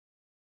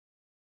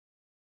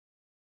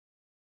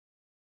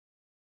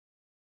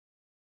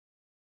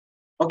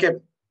Okay,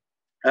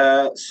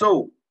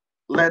 so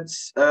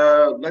let's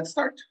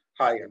start.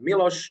 Hi, I'm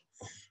Milos.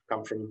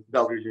 I'm from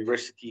Belgrade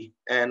University,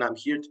 and I'm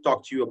here to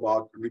talk to you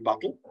about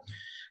rebuttal.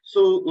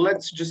 So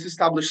let's just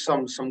establish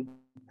some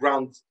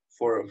ground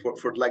for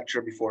the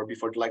lecture before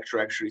the lecture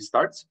actually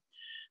starts.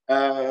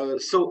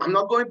 So I'm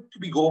not going to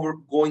be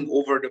going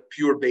over the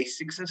pure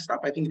basics and stuff.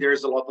 I think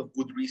there's a lot of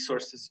good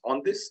resources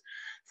on this.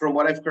 From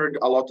what I've heard,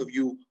 a lot of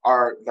you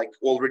are like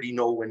already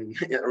know when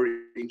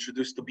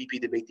introduced to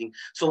BP debating.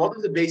 So a lot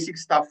of the basic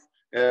stuff,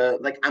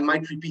 like I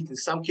might repeat in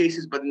some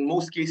cases, but in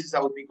most cases I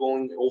would be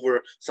going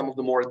over some of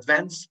the more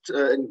advanced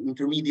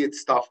intermediate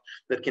stuff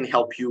that can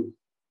help you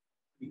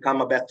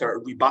become a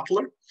better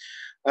rebuttaler.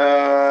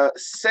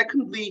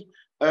 Secondly,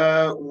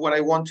 what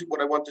I want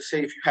to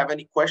say, if you have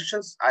any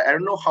questions, I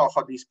don't know how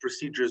these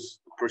procedures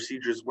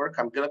work.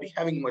 I'm gonna be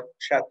having my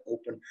chat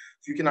open.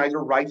 So you can either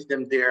write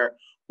them there,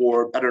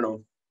 or I don't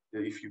know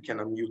if you can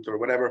unmute or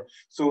whatever.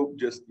 So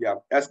just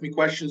ask me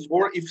questions,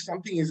 or if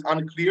something is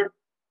unclear,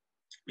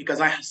 because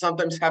I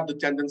sometimes have the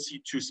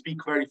tendency to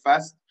speak very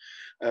fast.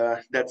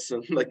 That's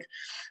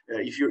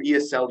if you're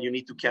ESL, you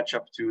need to catch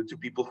up to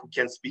people who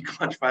can speak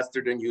much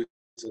faster than you.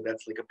 So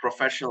that's like a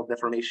professional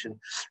deformation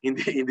in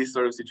this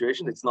sort of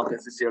situation. It's not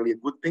necessarily a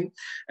good thing.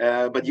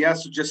 But yeah,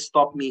 so just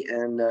stop me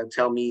and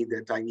tell me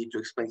that I need to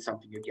explain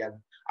something again.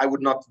 I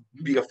would not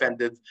be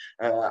offended.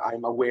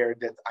 I'm aware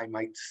that I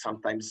might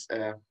sometimes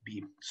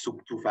be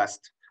too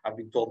fast. I've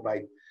been told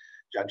by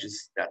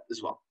judges that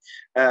as well.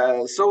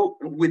 So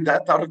with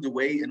that out of the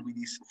way and with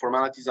these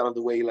formalities out of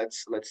the way,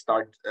 let's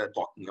start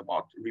talking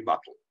about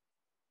rebuttal.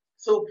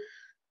 So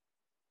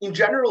in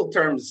general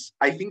terms,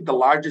 I think the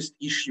largest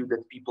issue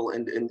that people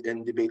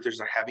and debaters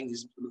are having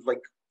is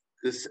like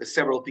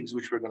several things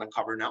which we're going to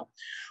cover now.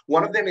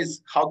 One of them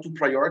is how to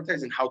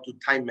prioritize and how to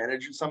time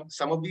manage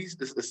some of these.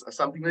 This is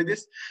something like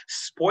this.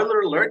 Spoiler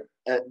alert,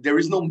 there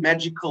is no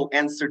magical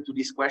answer to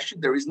this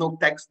question. There is no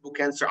textbook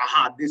answer.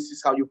 Aha, this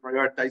is how you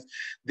prioritize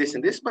this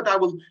and this. But I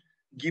will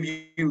give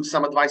you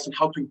some advice on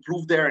how to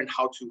improve there and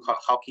how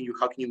can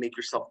you make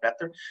yourself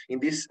better in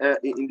this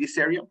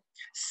area.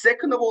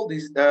 Second of all,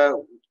 these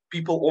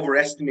people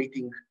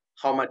overestimating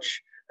how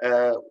much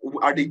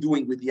are they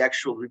doing with the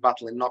actual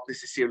rebuttal and not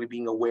necessarily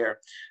being aware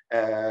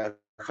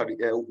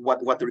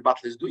what the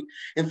rebuttal is doing.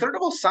 And third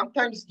of all,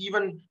 sometimes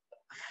even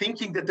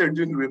thinking that they're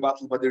doing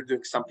rebuttal, but they're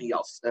doing something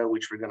else,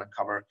 which we're going to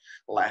cover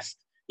last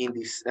in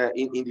this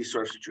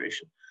sort of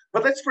situation.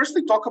 But let's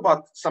firstly talk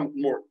about some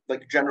more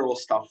like general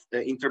stuff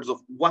in terms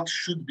of what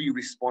should be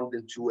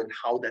responded to and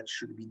how that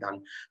should be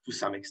done to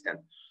some extent.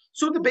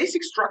 So the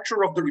basic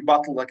structure of the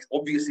rebuttal, like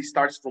obviously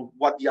starts from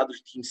what the other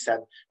team said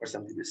or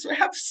something like this. So I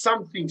have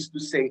some things to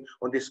say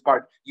on this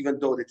part, even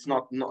though it's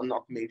not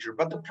major.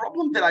 But the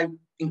problem that I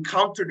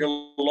encountered in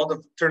a lot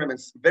of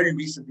tournaments very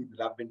recently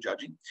that I've been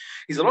judging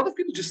is a lot of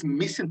people just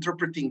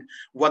misinterpreting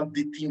what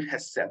the team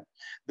has said.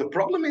 The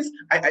problem is,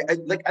 I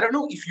don't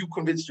know if you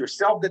convinced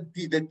yourself that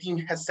the team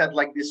has said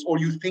like this, or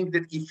you think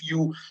that if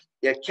you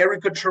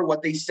caricature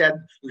what they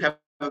said, you have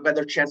a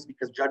better chance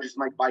because judges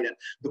might buy that.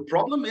 The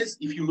problem is,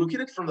 if you look at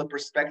it from the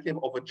perspective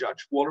of a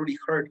judge who already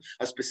heard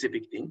a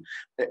specific thing,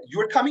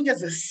 you're coming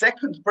as a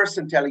second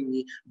person telling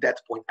me that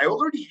point. I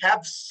already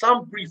have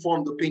some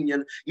preformed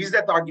opinion. Is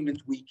that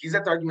argument weak? Is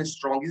that argument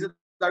strong? Is it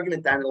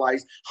argument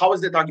analyzed? How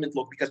does that argument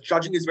look? Because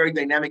judging is a very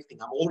dynamic thing.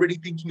 I'm already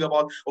thinking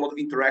about a lot of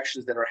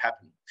interactions that are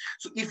happening.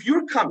 So if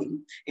you're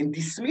coming and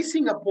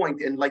dismissing a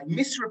point and like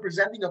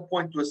misrepresenting a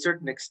point to a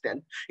certain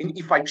extent, and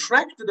if I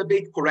track the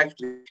debate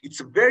correctly, it's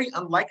very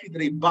unlikely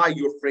that I buy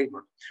your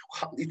framework.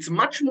 It's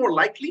much more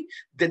likely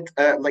that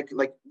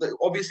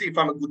obviously if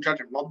I'm a good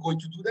judge, I'm not going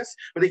to do this.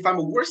 But if I'm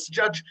a worse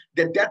judge,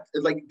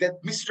 that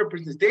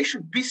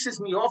misrepresentation pisses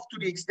me off to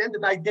the extent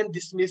that I then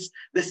dismiss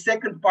the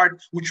second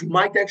part, which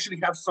might actually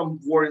have some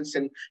warrants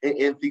and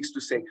things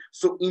to say.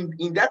 So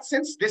in that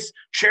sense, this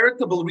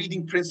charitable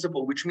reading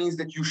principle, which means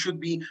that you should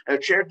be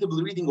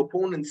charitably reading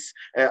opponents'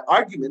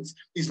 arguments,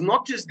 is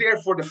not just there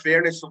for the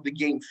fairness of the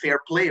game, fair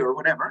play or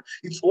whatever.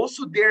 It's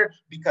also there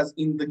because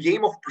in the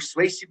game of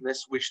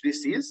persuasiveness, which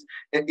this is,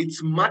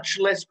 it's much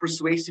less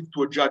persuasive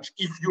to a judge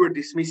if you're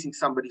dismissing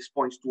somebody's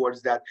points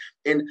towards that.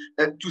 And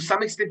to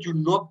some extent, you're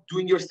not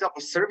doing yourself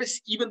a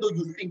service, even though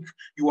you think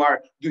you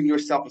are doing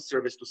yourself a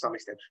service to some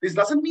extent. This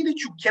doesn't mean that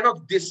you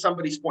cannot diss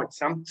somebody's points.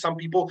 Some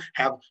people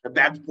have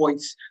bad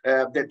points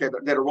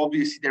that are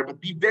obviously there, but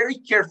be very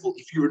careful.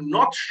 If you're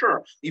not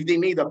sure if they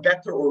made a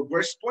better or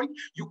worse point,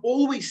 you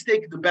always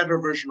take the better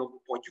version of the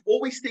point. You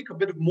always take a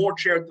bit of more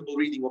charitable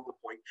reading of the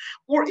point.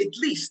 Or at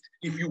least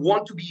if you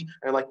want to be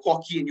like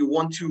cocky and you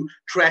want to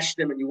trash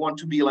them and you want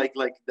to be like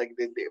this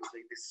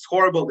is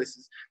horrible,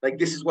 this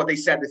is what they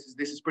said,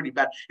 this is pretty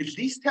bad, at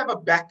least have a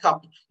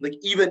backup, like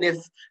even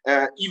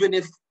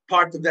if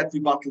part of that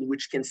rebuttal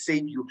which can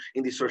save you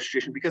in this sort of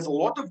situation. Because a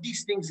lot of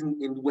these things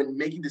when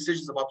making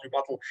decisions about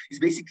rebuttal is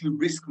basically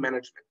risk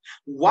management.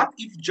 What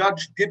if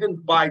judge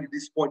didn't buy that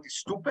this point is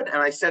stupid and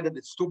I said that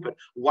it's stupid?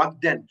 What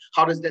then?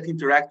 How does that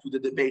interact with the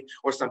debate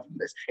or something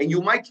like this? And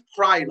you might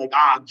cry like,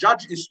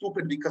 judge is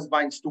stupid because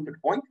buying stupid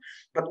point.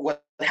 But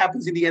what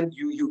happens in the end?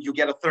 You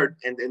get a third,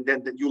 and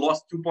then you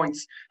lost 2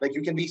 points. Like,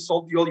 you can be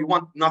salty all you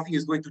want, nothing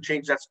is going to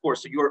change that score.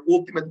 So your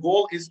ultimate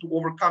goal is to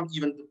overcome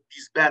even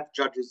these bad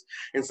judges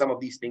and some of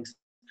these things.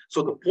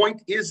 So the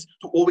point is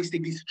to always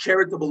take this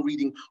charitable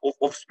reading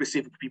of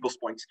specific people's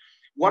points.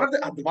 One of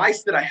the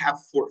advice that I have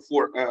for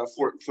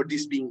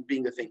this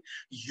being a thing,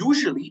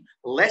 usually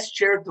less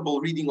charitable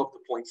reading of the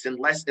points and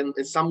less and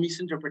some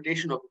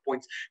misinterpretation of the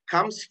points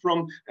comes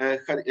from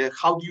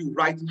how do you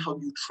write and how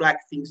do you track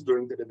things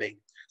during the debate.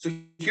 So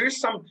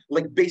here's some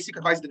like basic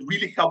advice that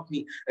really helped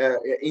me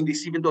in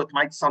this, even though it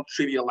might sound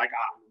trivial, like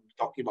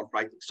talking about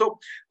writing. So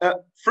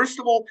first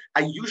of all,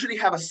 I usually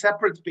have a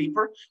separate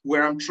paper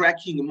where I'm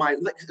tracking my,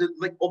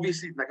 like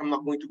obviously, like I'm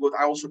not going to go,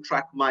 I also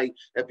track my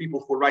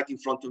people who are right in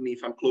front of me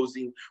if I'm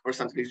closing or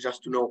something,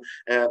 just to know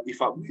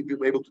if I'll be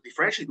able to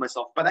differentiate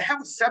myself. But I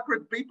have a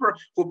separate paper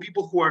for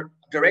people who are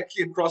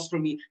directly across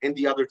from me and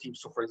the other team.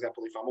 So for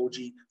example, if I'm OG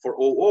for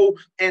OO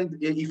and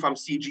if I'm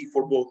CG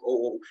for both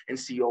OO and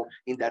CO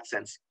in that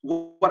sense.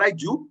 What I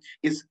do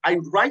is I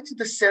write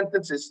the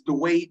sentences the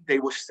way they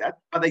were said,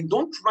 but I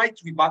don't write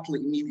rebuttal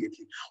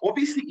immediately.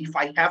 Obviously, if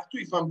I have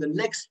to, if I'm the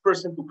next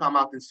person to come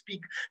out and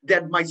speak,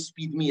 that might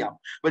speed me up.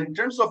 But in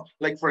terms of,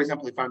 like, for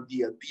example, if I'm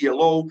the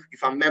DLO,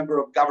 if I'm a member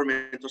of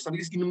government or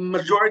something, in the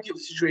majority of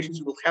the situations,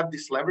 you will have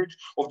this leverage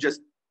of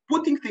just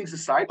putting things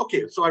aside.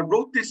 Okay, so I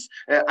wrote this,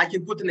 I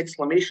can put an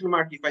exclamation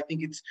mark if I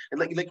think it's,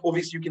 like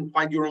obviously you can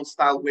find your own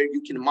style where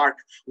you can mark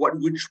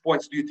which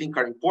points do you think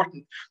are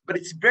important, but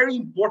it's very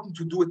important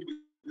to do it with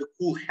the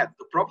cool head.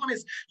 The problem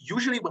is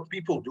usually what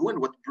people do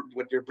and what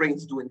their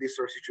brains do in this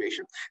sort of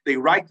situation, they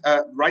write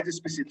a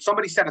specific,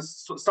 somebody said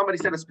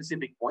a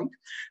specific point.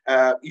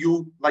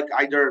 You like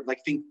either like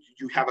think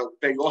you have a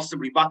very awesome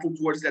rebuttal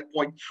towards that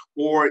point,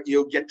 or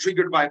you get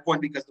triggered by a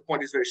point because the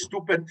point is very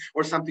stupid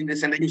or something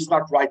this, and then you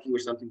start writing or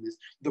something this.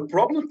 The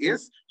problem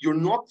is you're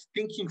not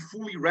thinking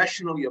fully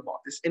rationally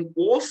about this, and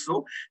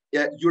also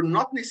you're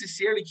not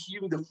necessarily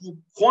hearing the full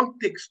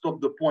context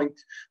of the point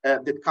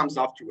that comes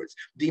afterwards.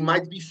 They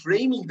might be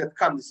framing that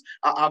comes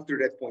after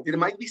that point. There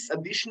might be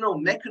additional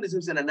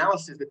mechanisms and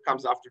analysis that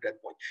comes after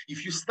that point.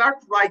 If you start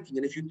writing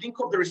and if you think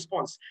of the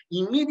response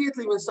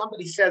immediately when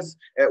somebody says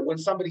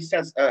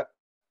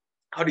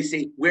how do you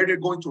say, where they're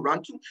going to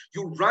run to,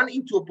 you run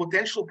into a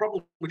potential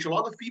problem, which a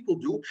lot of people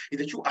do, is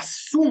that you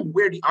assume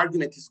where the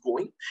argument is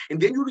going, and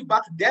then you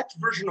rebut that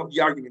version of the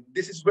argument.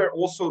 This is where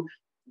also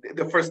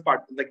the first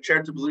part, like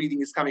charitable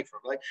reading, is coming from,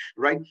 like,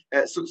 right?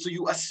 So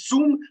you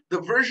assume the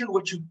version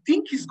what you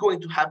think is going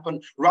to happen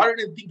rather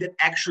than think that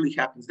actually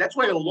happens. That's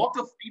why a lot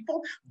of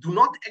people do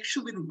not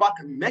actually rebut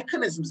the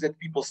mechanisms that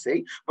people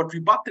say, but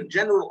rebut the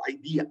general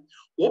idea.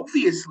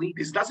 Obviously,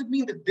 this doesn't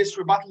mean that this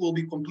rebuttal will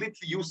be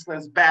completely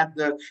useless, bad,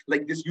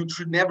 like this, you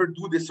should never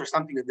do this or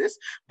something like this.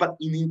 But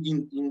in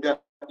the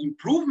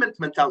improvement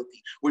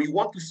mentality, where you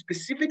want to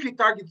specifically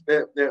target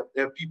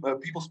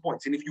people's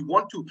points, and if you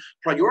want to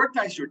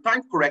prioritize your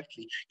time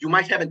correctly, you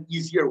might have an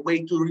easier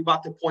way to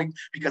rebut a point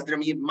because there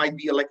might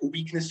be like a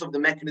weakness of the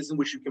mechanism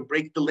which you can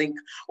break the link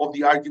of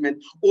the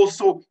argument.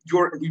 Also,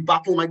 your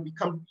rebuttal might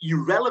become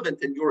irrelevant,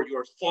 and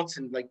your thoughts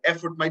and like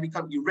effort might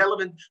become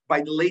irrelevant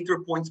by the later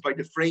points, by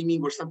the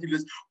framing or something like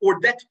this, or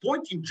that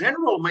point in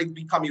general might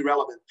become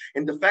irrelevant.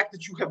 And the fact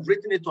that you have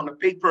written it on a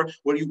paper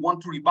where you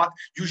want to rebut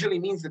usually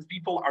means that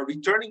people are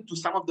returning to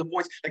some of the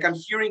points. Like I'm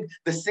hearing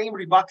the same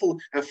rebuttal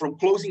from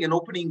closing and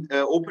opening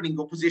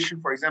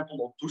opposition, for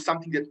example, to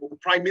something that the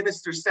prime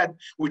minister said,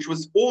 which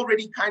was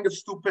already kind of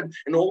stupid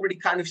and already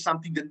kind of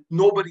something that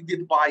nobody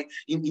did buy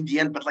in the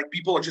end. But like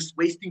people are just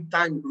wasting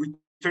time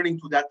returning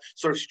to that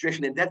sort of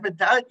situation. And that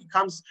mentality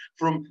comes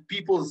from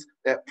people's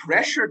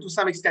pressure to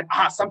some extent.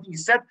 Something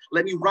is said,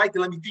 let me write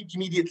and let me think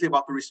immediately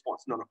about the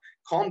response. No,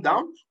 calm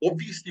down.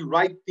 Obviously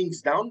write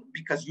things down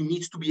because you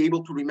need to be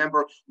able to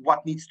remember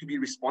what needs to be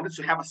responded.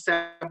 So have a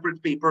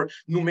separate paper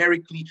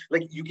numerically,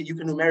 like you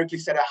can numerically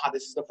say,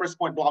 this is the first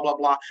point, blah, blah,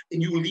 blah.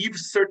 And you leave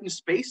certain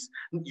space.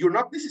 You're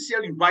not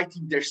necessarily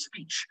writing their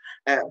speech,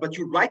 but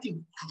you're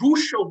writing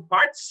crucial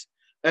parts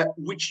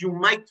which you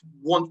might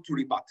want to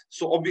rebut.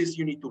 So obviously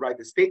you need to write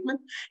a statement.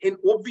 And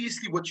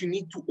obviously what you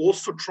need to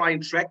also try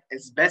and track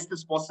as best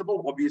as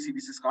possible. Obviously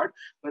this is hard.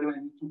 By the way,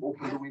 I need to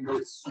open the window.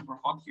 It's super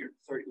hot here.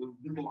 Sorry, a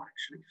little more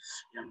actually.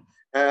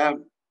 Yeah.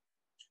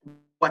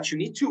 What you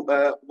need to,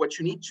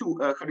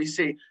 how do you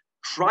say,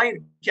 try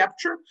and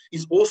capture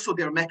is also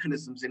their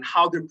mechanisms and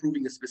how they're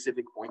proving a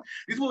specific point.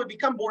 This will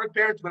become more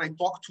apparent when I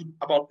talk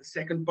about the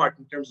second part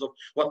in terms of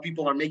what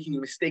people are making a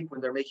mistake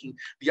when they're making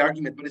the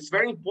argument. But it's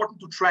very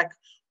important to track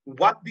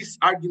what this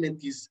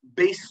argument is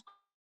based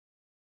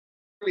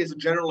as a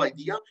general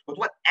idea, but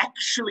what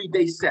actually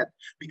they said,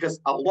 because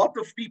a lot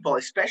of people,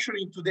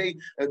 especially in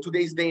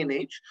today's day and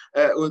age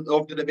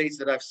of the debates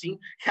that I've seen,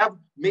 have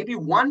maybe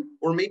one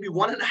or maybe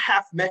 1.5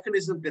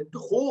 mechanisms that the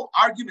whole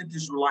argument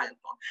is reliant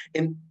on.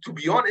 And to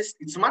be honest,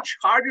 it's much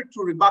harder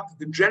to rebut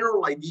the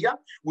general idea,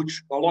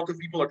 which a lot of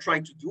people are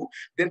trying to do,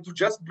 than to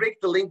just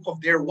break the link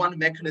of their one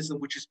mechanism,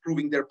 which is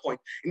proving their point,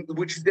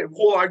 which is their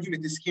whole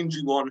argument is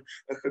hinging on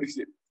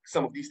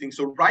some of these things.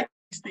 So write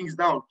these things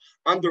down,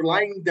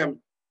 underlining them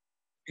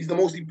is the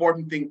most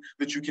important thing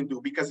that you can do,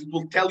 because it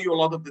will tell you a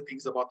lot of the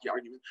things about the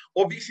argument.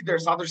 Obviously,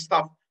 there's other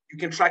stuff. You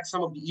can track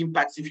some of the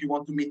impacts if you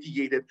want to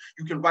mitigate it.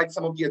 You can write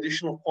some of the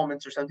additional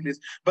comments or something like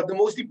this. But the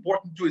most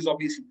important too is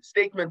obviously the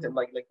statement and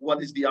like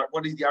what is the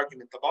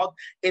argument about.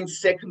 And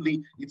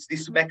secondly, it's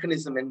this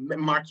mechanism and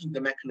marking the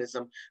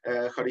mechanism,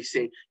 how do you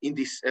say, in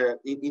this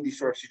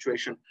sort of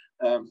situation.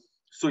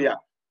 So yeah.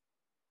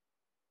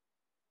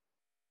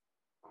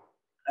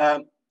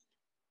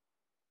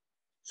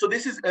 So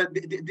this is the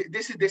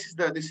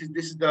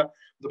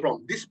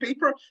problem. This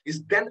paper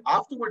is then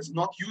afterwards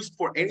not used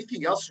for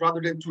anything else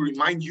rather than to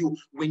remind you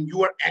when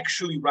you are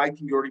actually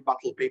writing your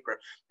rebuttal paper,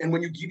 and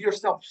when you give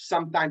yourself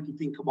some time to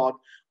think about,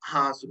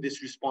 so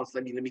this response,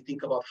 let me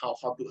think about how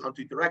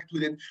to interact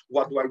with it.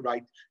 What do I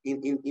write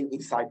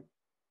inside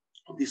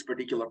of this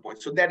particular point?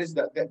 So that is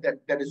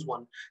that is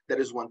one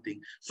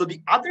thing. So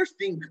the other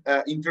thing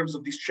in terms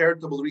of this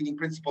charitable reading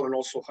principle, and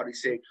also how to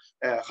say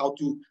how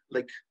to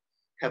like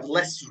have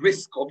less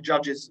risk of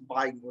judges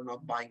buying or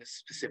not buying a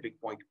specific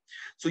point.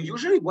 So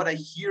usually what I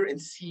hear and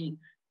see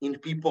in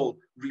people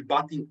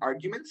rebutting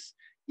arguments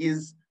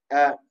is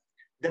that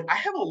I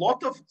have a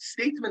lot of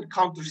statement,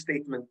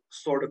 counter-statement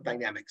sort of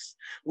dynamics,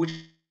 which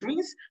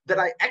means that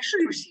I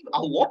actually receive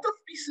a lot of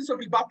pieces of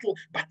rebuttal,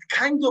 but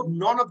kind of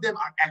none of them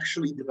are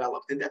actually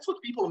developed. And that's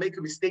what people make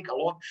a mistake a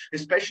lot,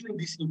 especially in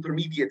this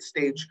intermediate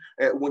stage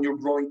when you're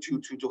growing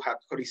to have,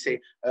 how do you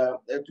say,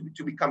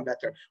 to become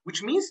better.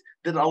 Which means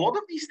that a lot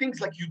of these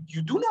things, like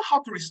you do know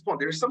how to respond.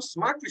 There are some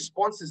smart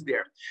responses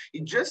there.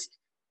 It just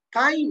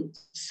time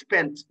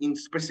spent in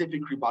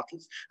specific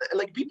rebuttals.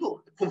 Like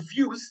people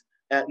confuse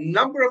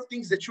number of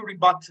things that you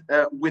rebut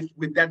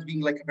with that being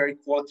like a very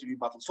quality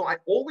rebuttal. So I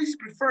always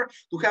prefer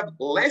to have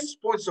less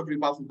points of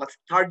rebuttal, but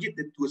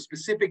targeted to a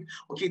specific,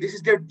 okay, this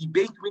is their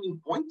debate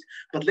winning point,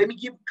 but let me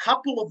give a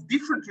couple of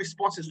different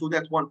responses to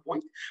that one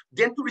point,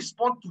 then to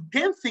respond to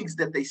 10 things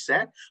that they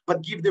said,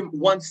 but give them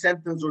one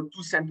sentence or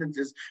two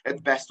sentences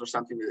at best or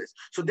something like this.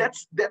 So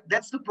that's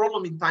the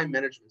problem in time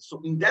management. So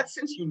in that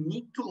sense, you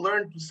need to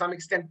learn to some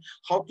extent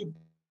how to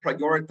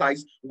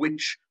prioritize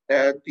which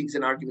things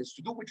and arguments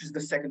to do, which is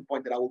the second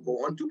point that I will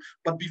go on to.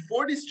 But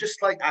before this,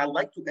 just like I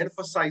like to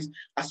emphasize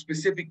a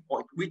specific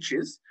point, which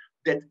is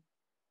that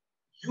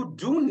you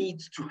do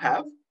need to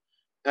have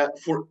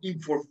for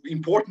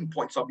important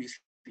points,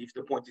 obviously, if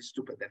the point is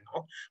stupid, then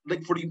not.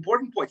 Like for the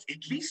important points,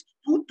 at least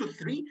 2 to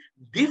 3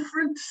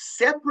 different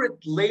separate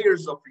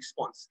layers of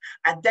response,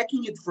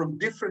 attacking it from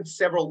different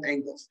several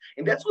angles.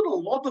 And that's what a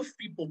lot of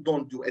people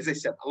don't do. As I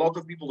said, a lot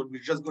of people are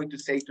just going to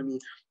say to me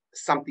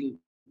something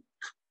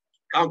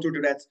counter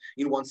to that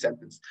in one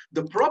sentence.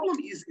 The problem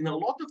is in a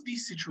lot of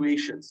these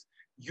situations,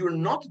 you're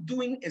not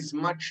doing as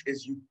much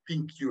as you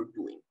think you're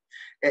doing.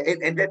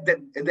 And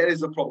that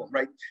is a problem,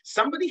 right?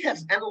 Somebody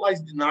has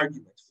analyzed an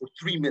argument for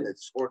 3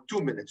 minutes or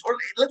 2 minutes, or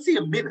let's say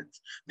a minute.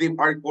 They've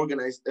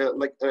organized,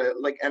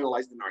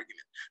 analyzed an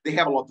argument. They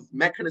have a lot of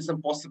mechanism,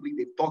 possibly.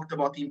 They've talked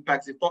about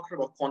impacts. They've talked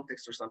about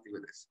context or something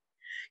like this.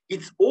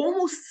 It's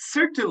almost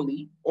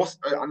certainly,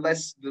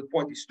 unless the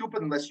point is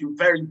stupid, unless you're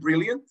very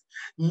brilliant,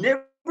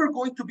 never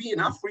going to be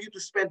enough for you to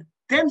spend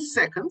 10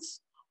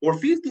 seconds or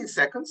 15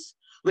 seconds,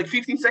 like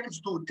 15 seconds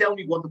to tell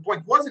me what the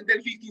point was, and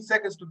then 15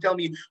 seconds to tell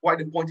me why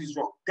the point is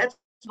wrong. That's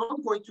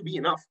not going to be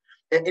enough.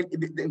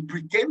 And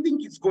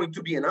pretending it's going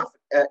to be enough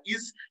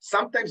is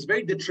sometimes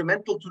very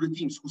detrimental to the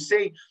teams who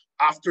say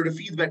after the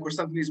feedback or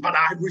something is, but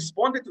I've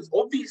responded to it.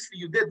 Obviously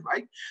you did,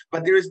 right?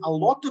 But there is a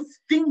lot of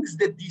things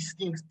that these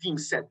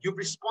teams said. You've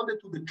responded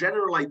to the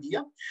general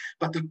idea,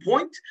 but the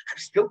point, I'm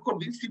still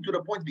convinced you to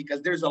the point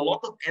because there's a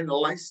lot of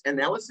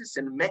analysis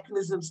and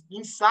mechanisms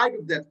inside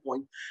of that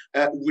point,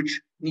 which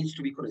needs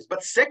to be convinced.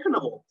 But second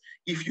of all,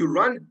 if you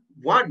run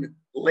one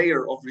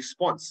layer of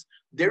response,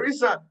 there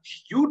is a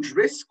huge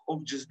risk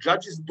of just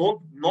judges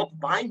not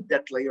buying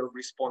that layer of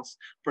response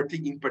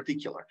in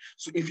particular.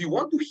 So if you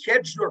want to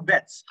hedge your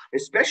bets,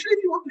 especially if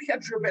you want to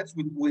hedge your bets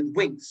with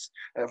wings,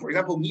 for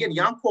example, me and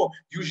Janko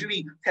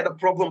usually had a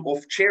problem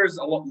of chairs,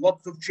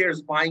 lots of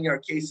chairs buying our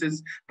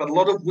cases, but a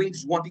lot of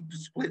wings wanting to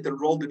split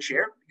and roll the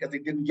chair because they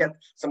didn't get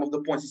some of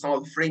the points and some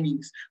of the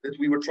framings that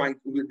we were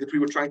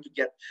trying to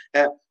get.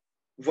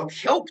 What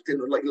helped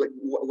and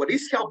what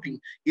is helping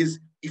is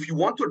if you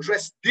want to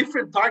address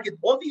different target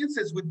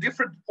audiences with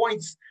different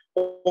points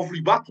of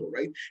rebuttal,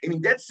 right? And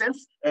in that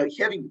sense,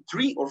 having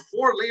 3 or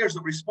 4 layers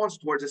of response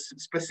towards a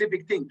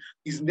specific thing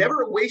is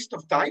never a waste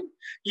of time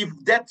if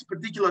that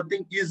particular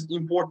thing is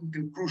important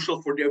and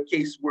crucial for their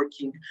case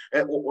working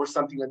or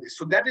something like this.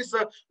 So that is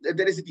a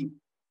thing.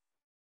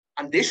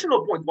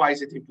 Additional point, why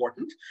is it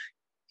important?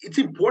 It's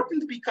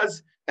important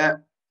because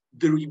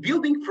the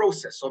rebuilding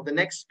process of the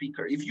next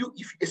speaker, if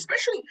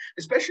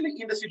especially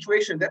in the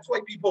situation, that's why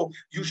people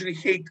usually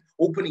hate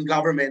opening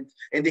government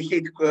and they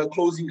hate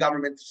closing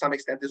government to some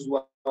extent as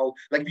well.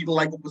 Like people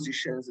like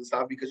oppositions and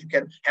stuff, because you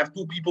can have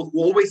two people who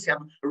always have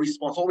a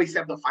response, always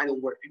have the final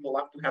word. People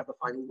love to have the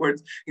final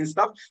words and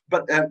stuff.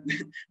 But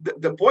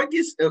the point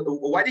is,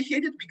 why they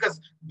hate it,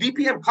 because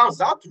BPM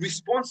comes out,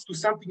 responds to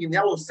something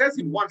Inelo says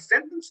in one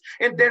sentence,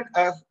 and then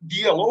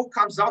DLO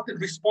comes out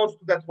and responds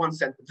to that one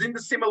sentence in a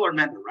similar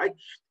manner, right?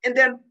 And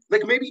then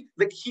like maybe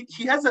like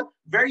he has a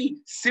very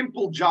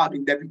simple job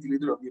in deputy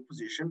leader of the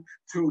opposition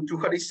to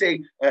how do you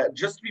say,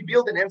 just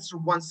rebuild and answer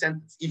one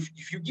sentence.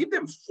 If you give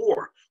them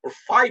 4 or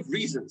 5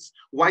 reasons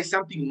why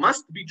something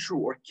must be true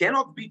or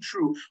cannot be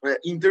true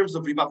in terms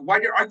of rebuttal, why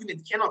their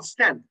argument cannot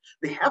stand,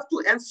 they have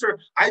to answer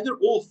either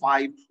all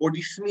 5 or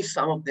dismiss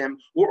some of them,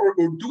 or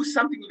do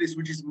something with this,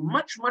 which is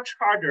much, much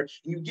harder.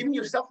 And you're giving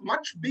yourself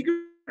much bigger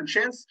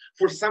chance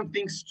for some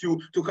things to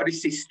how do you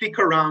say, stick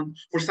around,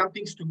 for some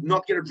things to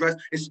not get addressed,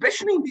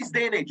 especially in this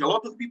day and age. A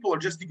lot of people are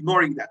just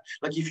ignoring that.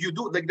 Like if you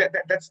do like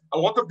that's a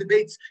lot of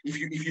debates. If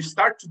you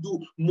start to do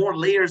more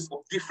layers of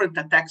different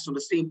attacks on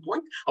the same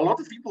point, a lot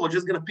of people are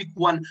just going to pick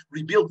one,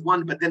 rebuild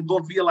one, but then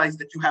don't realize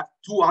that you have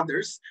 2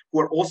 others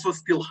who are also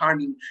still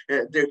harming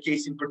their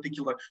case in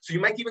particular. So you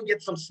might even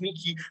get some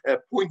sneaky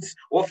points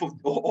off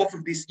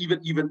of this even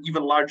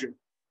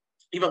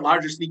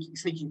larger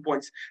sneaking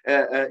points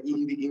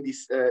in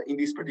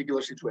this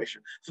particular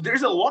situation. So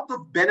there's a lot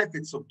of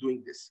benefits of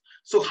doing this.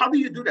 So how do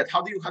you do that?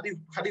 How do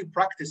you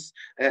practice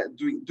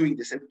doing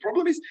this? And the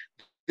problem is,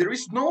 there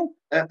is no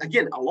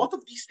again, a lot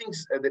of these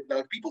things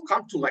that people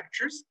come to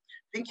lectures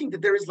thinking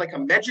that there is like a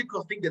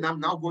magical thing that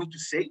I'm now going to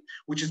say,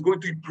 which is going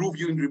to improve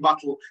you in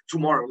rebuttal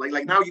tomorrow.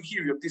 Like now you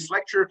hear this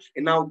lecture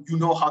and now you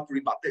know how to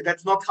rebut.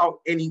 That's not how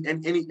any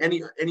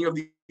of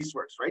these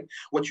works, right?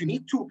 What you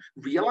need to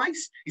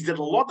realize is that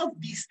a lot of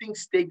these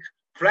things take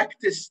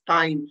practice,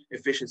 time,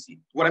 efficiency.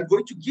 What I'm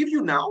going to give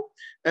you now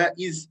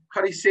is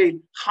how do you say,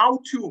 how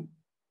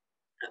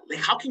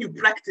can you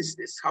practice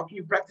this? How can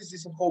you practice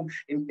this at home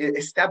and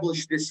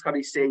establish this, how do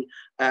you say,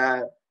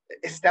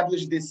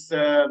 establish this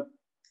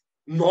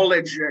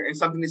knowledge and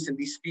something and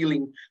this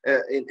feeling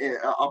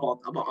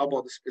about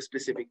the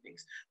specific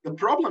things. The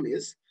problem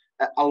is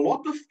a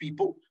lot of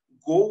people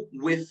go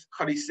with,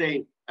 how do you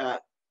say,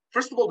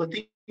 first of all, the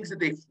things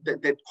that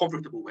they're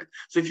comfortable with.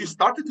 So if you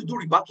started to do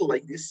rebuttal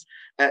like this,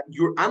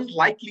 you're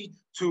unlikely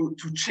to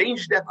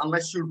change that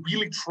unless you're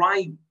really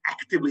trying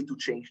actively to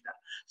change that.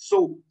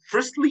 So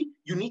firstly,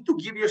 you need to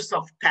give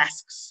yourself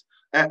tasks,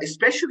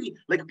 especially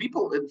like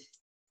people,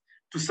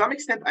 to some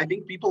extent, I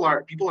think people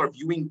are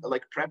viewing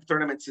like prep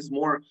tournaments as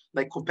more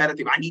like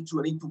competitive. I need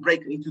to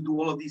break, I need to do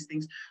all of these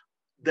things.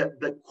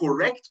 The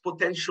correct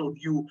potential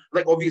view,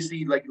 like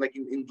obviously like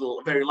in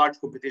the very large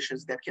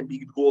competitions, that can be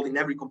the goal. In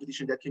every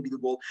competition, that can be the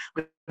goal.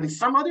 But in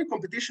some other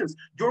competitions,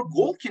 your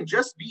goal can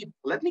just be,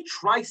 let me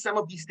try some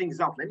of these things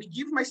out. Let me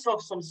give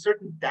myself some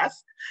certain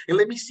task and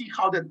let me see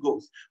how that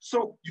goes.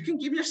 So you can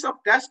give yourself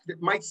tasks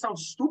that might sound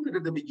stupid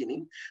at the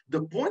beginning.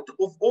 The point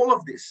of all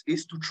of this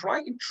is to try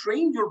and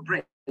train your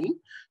brain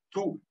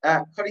to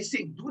how do you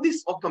say, do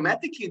this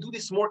automatically, do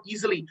this more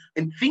easily,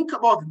 and think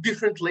about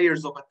different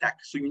layers of attack.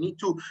 So you need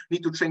to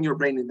train your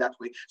brain in that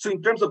way. So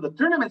in terms of the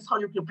tournaments, how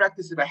you can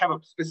practice it, I have a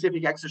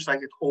specific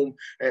exercise at home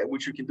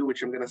which you can do,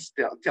 which I'm going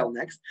to tell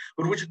next.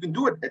 But what you can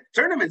do at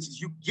tournaments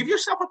is you give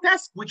yourself a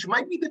task which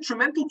might be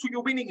detrimental to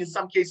your winning in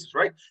some cases,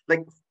 right?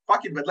 Like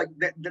fuck it, but like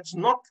that's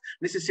not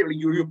necessarily,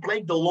 you're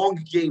playing the long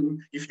game.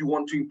 If you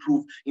want to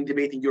improve in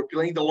debating, you're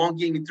playing the long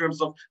game in terms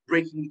of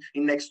breaking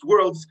in next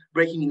worlds,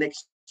 breaking in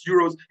next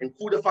Euros, and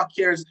who the fuck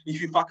cares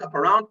if you fuck up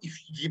around, if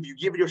you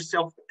give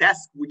yourself a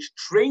task which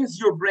trains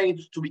your brain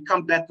to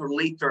become better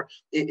later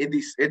in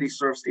these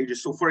sort of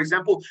stages. So for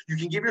example, you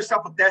can give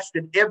yourself a task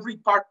that every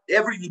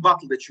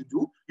rebuttal that you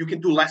do, you can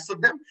do less of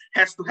them,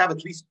 has to have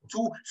at least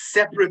 2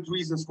 separate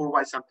reasons for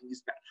why something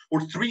is bad, or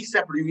 3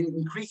 separate. You can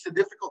increase the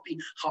difficulty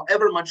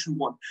however much you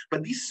want.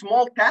 But these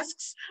small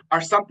tasks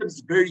are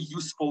sometimes very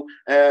useful,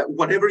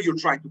 whatever you're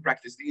trying to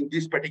practice. In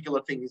this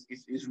particular thing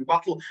is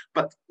rebuttal,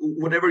 but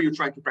whatever you're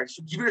trying to practice.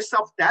 So give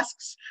yourself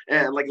tasks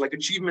like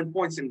achievement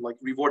points and like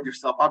reward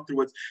yourself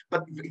afterwards.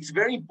 But it's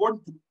very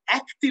important to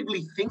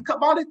actively think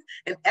about it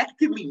and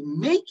actively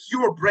make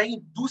your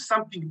brain do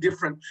something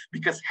different,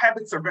 because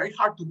habits are very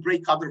hard to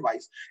break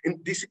otherwise. And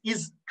this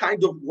is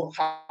kind of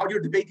how you're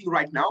debating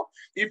right now.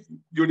 If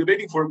you're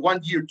debating for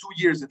 1 year, 2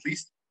 years at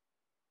least,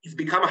 it's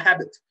become a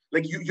habit.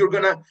 Like you're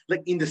gonna,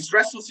 like in the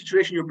stressful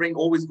situation, your brain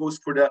always goes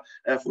for the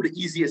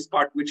easiest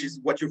part, which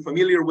is what you're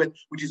familiar with,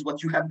 which is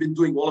what you have been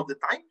doing all of the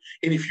time.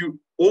 And if you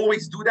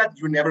always do that,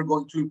 you're never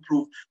going to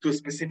improve to a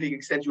specific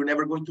extent. You're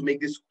never going to make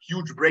this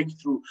huge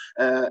breakthrough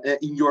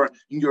in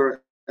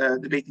your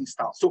debating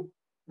style. So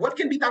what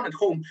can be done at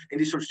home in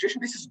this sort of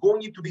situation? This is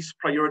going into this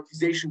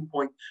prioritization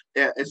point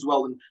as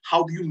well, and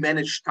how do you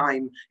manage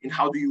time, and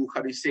how do you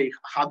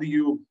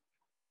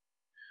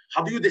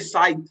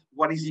decide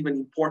what is even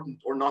important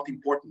or not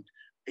important?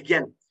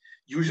 Again,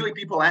 Usually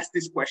people ask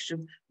this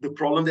question. The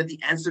problem that the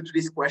answer to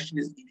this question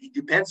is it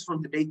depends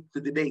from debate to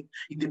debate.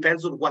 It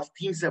depends on what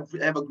teams have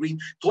agreed.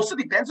 It also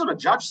depends on a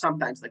judge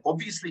sometimes. Like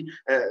obviously,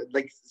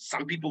 like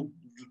some people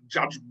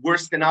judge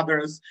worse than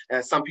others.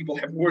 Some people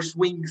have worse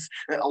wings.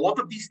 A lot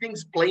of these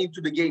things play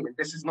into the game, and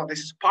this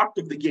is part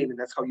of the game, and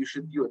that's how you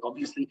should view it.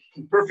 Obviously,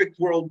 in perfect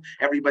world,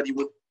 everybody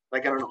would,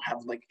 like, I don't know,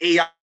 have like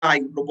AI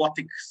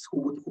robotics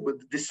who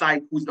would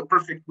decide who's the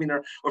perfect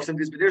winner or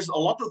something. But there's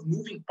a lot of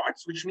moving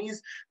parts, which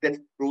means that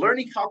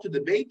learning how to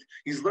debate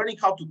is learning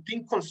how to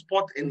think on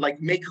spot and like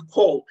make a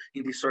call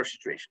in this sort of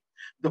situation.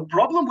 The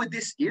problem with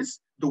this is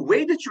the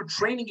way that you're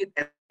training it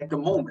at the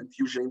moment,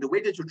 usually, the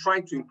way that you're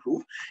trying to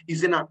improve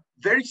is in a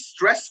very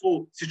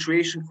stressful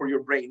situation for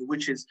your brain,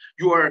 which is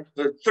you are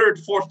the third,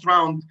 fourth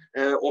round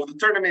of the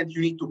tournament.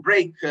 You need to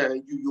break.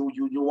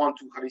 You want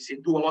to, how do you say,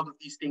 do a lot of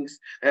these things.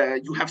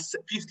 You have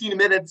 15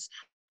 minutes.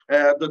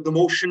 The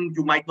motion,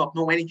 you might not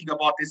know anything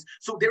about this.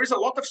 So there is a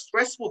lot of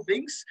stressful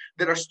things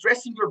that are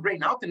stressing your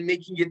brain out and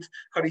making it,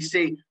 how do you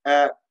say,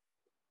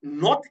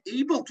 not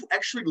able to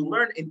actually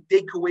learn and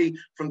take away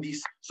from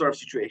this sort of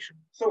situation.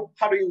 So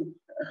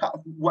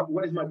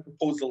what is my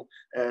proposal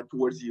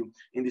towards you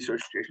in this sort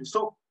of situation?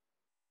 So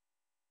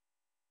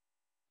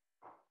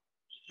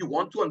if you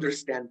want to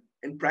understand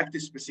and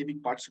practice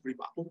specific parts of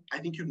rebuttal, I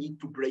think you need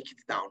to break it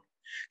down.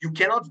 You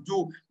cannot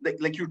do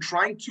like you're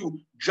trying to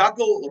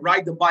juggle,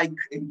 ride the bike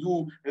and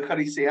do, how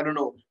do you say, I don't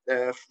know,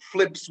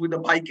 flips with the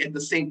bike at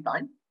the same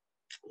time.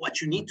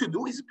 What you need to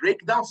do is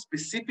break down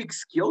specific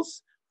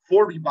skills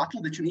for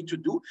rebuttal that you need to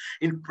do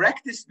and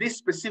practice these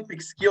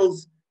specific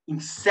skills in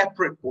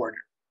separate order.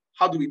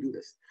 How do we do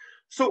this?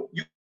 So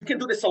you can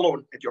do this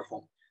alone at your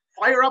home.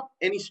 Fire up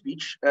any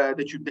speech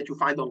that you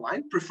find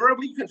online.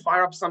 Preferably, you can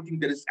fire up something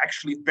that is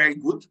actually very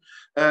good.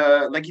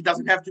 Like it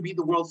doesn't have to be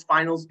the world's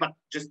finals, but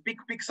just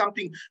pick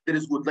something that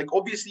is good. Like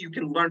obviously, you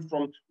can learn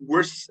from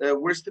worse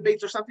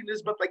debates or something like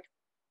this, but like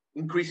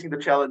increasing the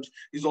challenge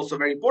is also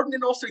very important,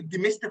 and also it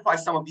demystifies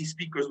some of these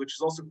speakers, which is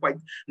also quite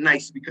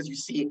nice because you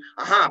see,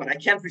 but I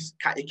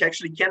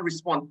actually can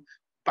respond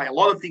by a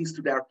lot of things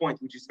to their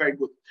point, which is very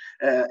good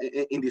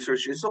in this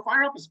research. So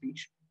fire up a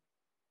speech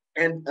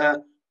and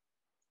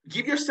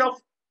give yourself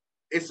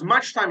as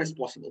much time as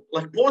possible.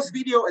 Like pause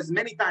video as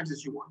many times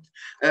as you want.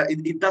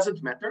 It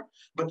doesn't matter,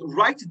 but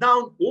write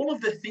down all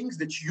of the things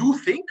that you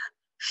think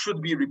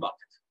should be rebutted.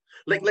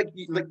 Like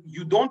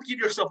you don't give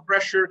yourself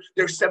pressure.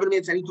 There's 7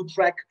 minutes, I need to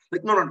track.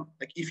 Like, no.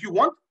 Like if you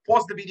want,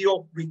 pause the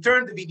video,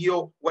 return the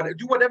video,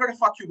 do whatever the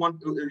fuck you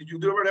want. You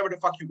do whatever the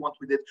fuck you want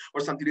with it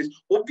or something. Is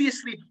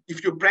obviously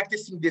if you're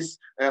practicing this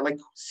like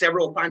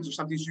several times or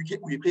something,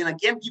 you can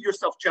again give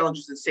yourself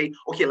challenges and say,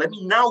 okay, let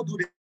me now do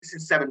this in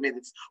 7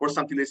 minutes or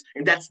something like this,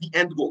 and that's the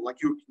end goal.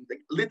 Like you're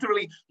like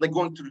literally like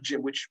going to the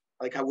gym, which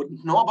like I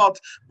wouldn't know about,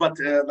 but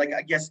like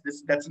I guess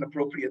that's an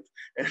appropriate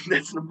how do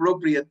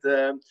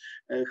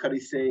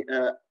you say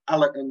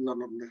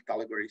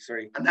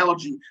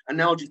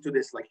analogy to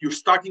this. Like you're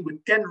starting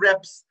with 10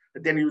 reps,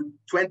 and then you're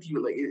 20.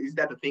 Like, is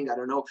that a thing? I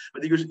don't know.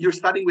 But you're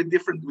starting with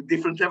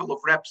different level of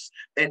reps,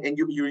 and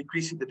you're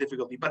increasing the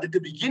difficulty. But at the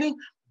beginning,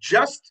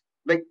 just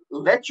like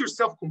let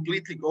yourself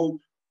completely go.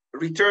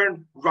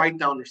 Return, write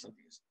down or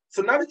something.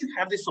 So now that you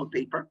have this on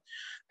paper,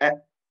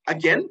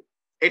 again,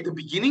 at the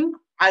beginning,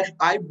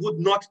 I would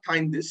not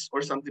time this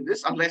or something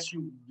this unless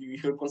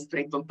you're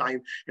constrained on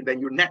time and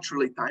then you're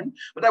naturally timed.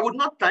 But I would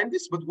not time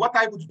this. But what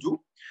I would do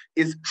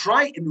is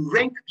try and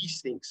rank these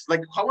things,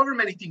 like however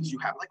many things you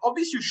have. Like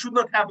obviously you should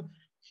not have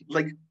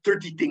like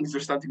 30 things or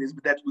something,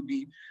 but that would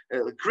be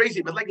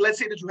crazy. But like, let's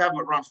say that you have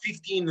around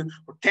 15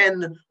 or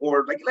 10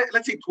 or like,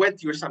 let's say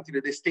 20 or something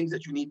of these things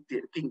that you need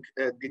to think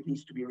that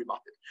needs to be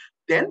rebutted.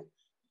 Then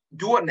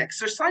do an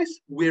exercise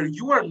where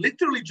you are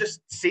literally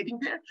just sitting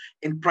there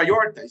and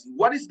prioritizing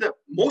what is the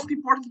most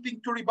important thing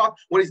to rebut,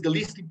 what is the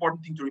least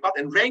important thing to rebut,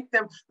 and rank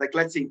them. Like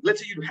let's say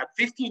you have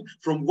 15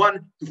 from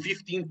 1 to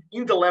 15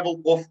 in the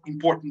level of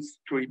importance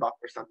to rebut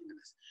or something like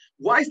this.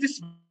 Why is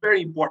this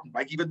very important?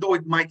 Like, even though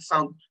it might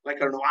sound like,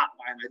 I don't know,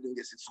 why am I doing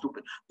this? It's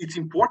stupid. It's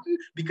important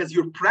because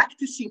you're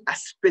practicing a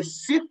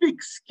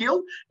specific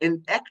skill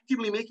and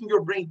actively making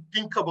your brain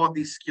think about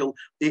this skill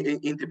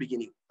in the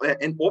beginning.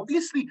 And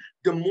obviously,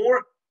 the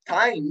more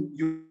time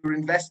you're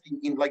investing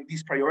in like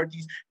these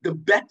priorities, the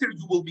better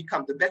you will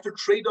become, the better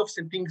trade-offs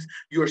and things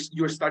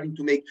you're starting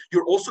to make.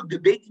 You're also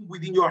debating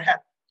within your head.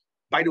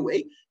 By the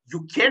way,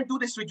 you can do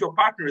this with your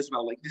partner as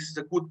well. Like this is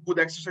a good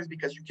exercise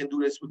because you can do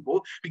this with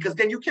both, because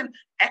then you can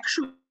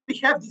actually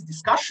have these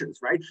discussions,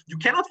 right? You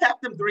cannot have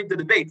them during the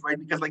debate, right?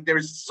 Because like there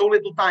is so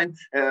little time.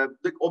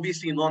 Like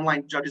obviously in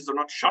online judges are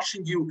not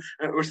shushing you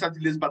or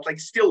something like this, but like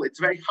still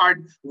it's very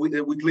hard with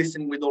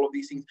listening with all of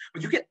these things.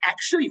 But you can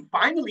actually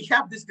finally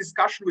have this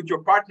discussion with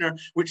your partner,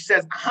 which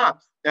says,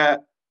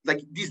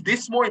 like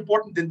this more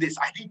important than this.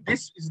 I think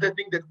this is the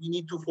thing that we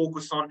need to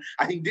focus on.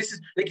 I think this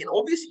is like, and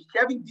obviously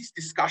having this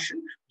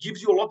discussion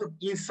gives you a lot of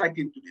insight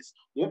into this.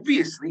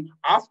 Obviously,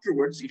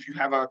 afterwards, if you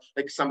have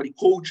like somebody,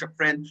 coach, a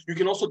friend, you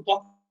can also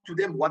talk to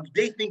them what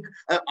they think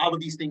out of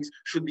these things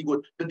should be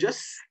good. But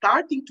just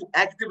starting to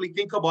actively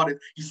think about it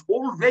is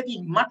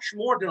already much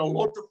more than a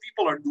lot of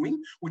people are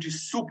doing, which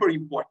is super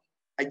important.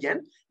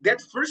 Again,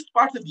 that first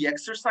part of the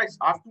exercise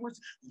afterwards,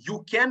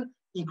 you can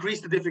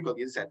increase the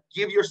difficulty. As I said,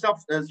 give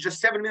yourself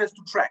just 7 minutes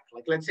to track.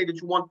 Like, let's say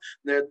that you want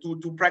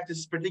to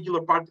practice a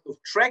particular part of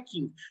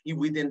tracking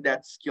within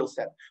that skill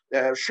set.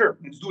 Sure,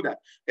 let's do that.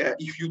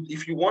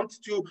 If you want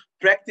to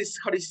practice,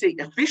 how do you say,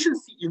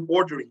 efficiency in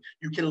ordering,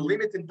 you can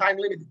limit and time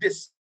limit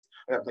this.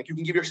 Like you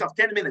can give yourself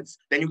 10 minutes,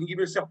 then you can give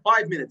yourself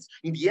 5 minutes.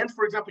 In the end,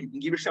 for example, you can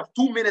give yourself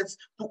 2 minutes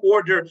to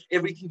order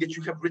everything that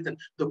you have written.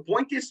 The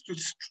point is to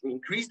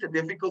increase the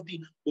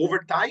difficulty over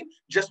time,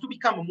 just to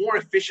become more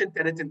efficient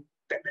at it. And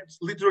that's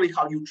literally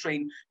how you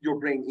train your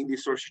brain in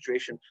this sort of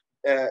situation.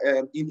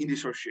 In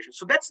this sort of situation.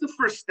 So that's the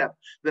first step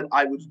that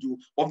I would do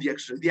of the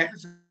exercise. The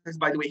exercise,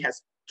 by the way,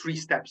 has 3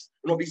 steps.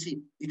 And obviously,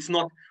 it's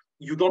not,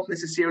 you don't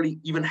necessarily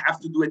even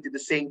have to do it in the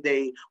same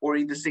day or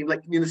in the same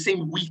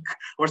week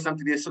or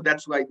something like this. So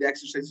that's why the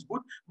exercise is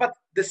good. But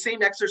the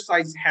same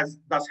exercise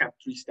does have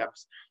 3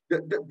 steps.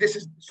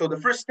 So the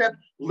first step,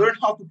 learn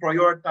how to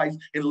prioritize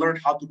and learn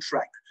how to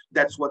track.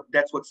 That's what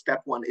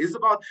step 1 is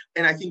about.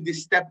 And I think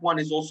this step 1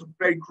 is also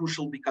very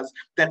crucial because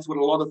that's what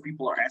a lot of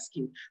people are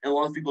asking. And a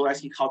lot of people are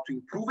asking how to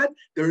improve it.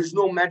 There is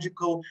no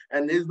magical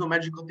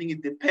thing.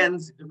 It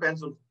depends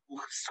on a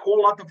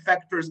whole lot of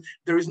factors.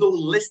 There is no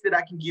list that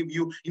I can give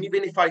you. And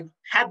even if I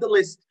had the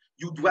list,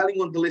 you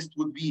dwelling on the list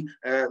would be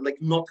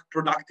like not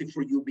productive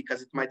for you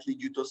because it might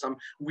lead you to some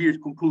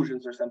weird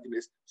conclusions or something like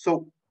this.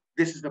 So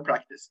this is the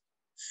practice.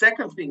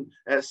 Second thing,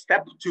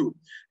 step 2,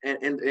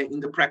 and in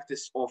the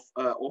practice of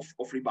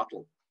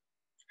rebuttal.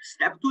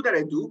 Step 2 that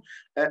I do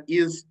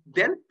is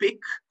then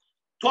pick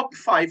top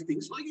 5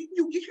 things. So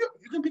you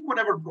can pick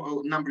whatever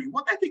number you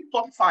want. I think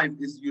top 5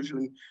 is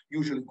usually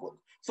good.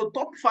 So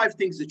top 5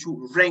 things that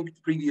you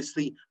ranked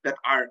previously that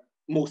are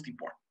most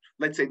important.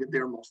 Let's say that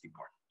they're most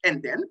important.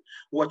 And then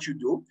what you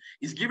do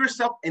is give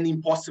yourself an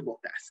impossible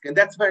task. And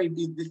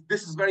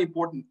this is very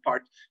important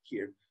part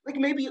here. Like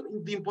maybe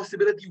the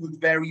impossibility would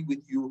vary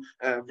with you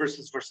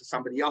versus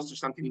somebody else or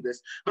something like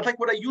this. But like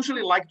what I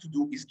usually like to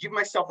do is give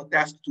myself a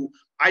task to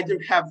either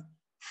have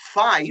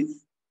 5,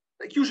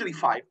 like usually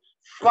 5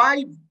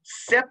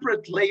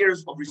 separate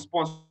layers of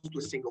response to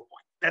a single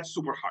point. That's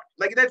super hard.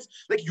 Like that's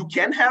like you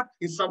can have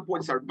in some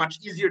points are much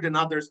easier than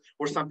others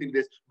or something like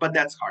this, but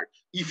that's hard.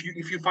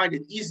 If you find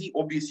it easy,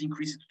 obviously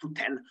increase it to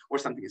 10 or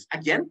something like this.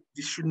 Again,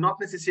 this should not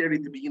necessarily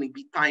at the beginning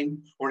be timed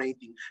or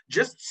anything.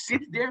 Just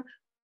sit there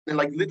and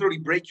like literally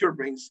break your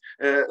brains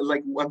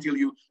like until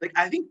you like.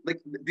 I think like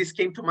this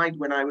came to mind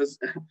when I was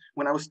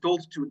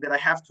told to that I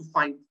have to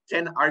find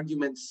 10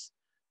 arguments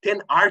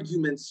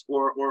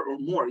or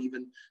more,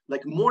 even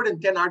like more than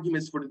 10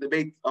 arguments for the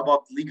debate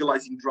about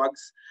legalizing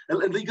drugs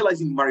and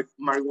legalizing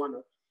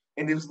marijuana.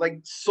 And it was like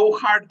so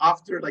hard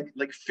after like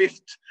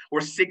 5th or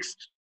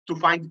 6th to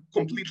find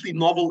completely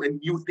novel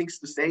and new things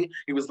to say.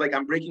 It was like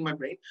I'm breaking my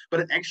brain, but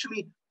I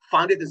actually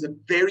found it as a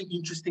very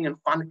interesting and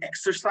fun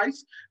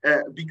exercise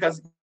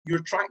because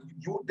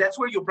that's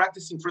where you're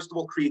practicing, first of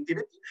all,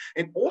 creativity.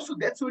 And also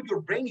that's where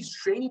your brain is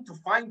training to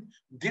find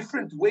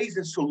different ways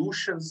and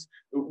solutions,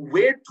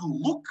 where to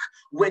look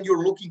when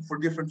you're looking for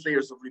different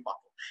layers of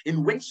rebuttal.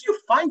 And once you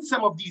find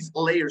some of these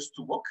layers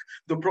to look,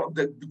 the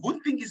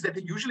good thing is that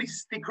they usually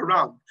stick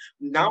around.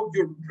 Now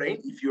your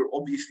brain, if you're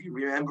obviously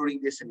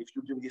remembering this and if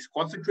you're doing this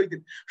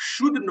concentrated,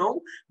 should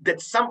know that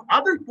some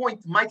other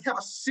point might have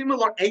a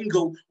similar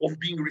angle of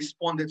being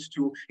responded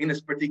to in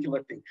this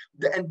particular thing.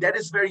 And that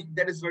is very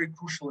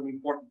crucial and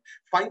important.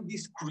 Find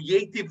this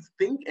creative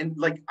thing and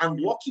like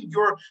unlocking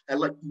your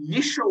like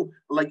initial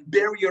like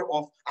barrier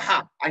of,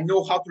 aha, I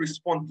know how to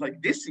respond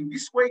like this in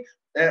this way.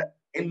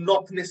 And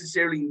not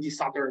necessarily in this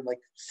other like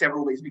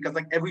several ways, because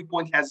like every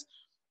point has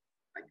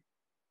like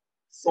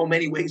so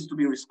many ways to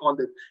be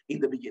responded in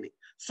the beginning.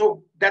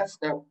 So that's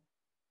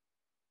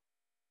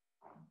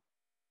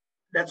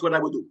what I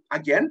would do.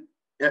 Again,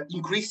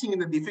 increasing in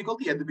the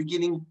difficulty at the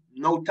beginning,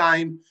 no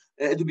time.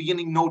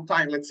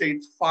 Let's say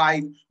it's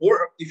 5,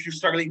 or if you're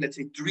struggling, let's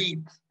say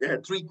 3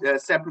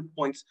 separate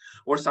points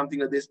or something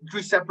like this.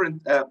 3 separate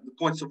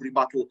points of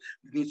rebuttal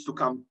needs to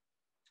come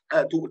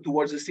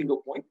towards a single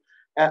point.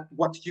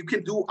 What you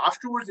can do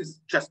afterwards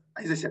is just,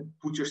 as I said,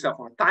 put yourself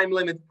on a time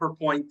limit per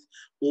point,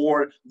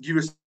 or give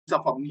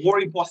yourself a more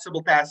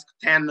impossible task,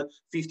 10,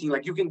 15.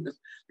 Like you can,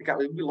 like, it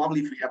would be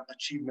lovely if we have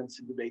achievements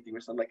in debating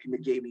or something, like in the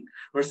gaming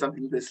or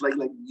something. That's like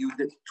you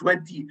did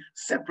 20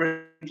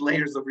 separate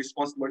layers of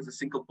response towards a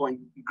single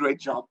point. Great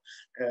job,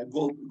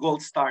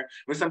 gold star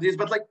or something.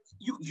 But like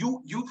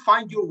you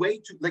find your way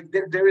to like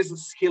there is a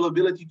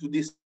scalability to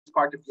this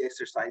part of the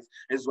exercise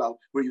as well,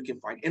 where you can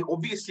find. And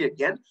obviously,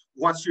 again,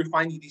 once you're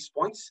finding these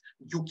points,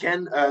 you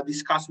can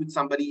discuss with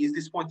somebody, is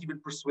this point even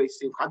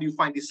persuasive? How do you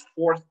find this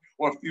 4th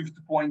or 5th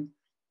point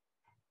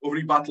of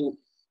rebuttal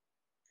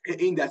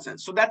in that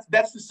sense? So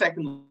that's the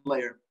second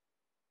layer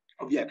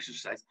of the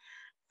exercise.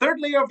 Third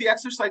layer of the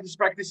exercise is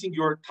practicing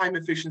your time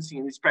efficiency,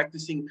 and is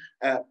practicing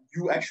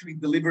you actually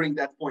delivering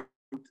that point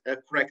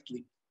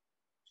correctly.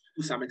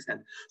 to some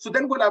extent. So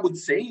then what I would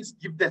say is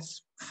give that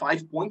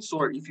 5 points,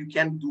 or if you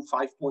can do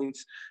 5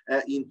 points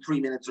in 3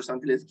 minutes or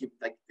something, let's give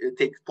like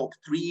take top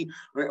three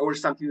or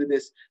something like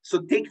this.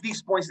 So take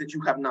these points that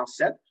you have now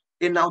set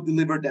and now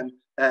deliver them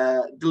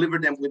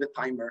with a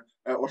timer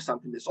or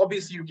something. This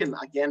obviously you can,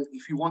 again,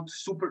 if you want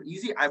super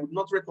easy, I would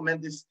not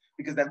recommend this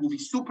because that will be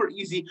super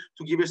easy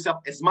to give yourself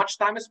as much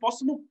time as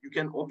possible. You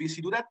can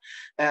obviously do that.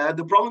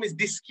 The problem is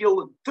this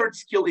skill, third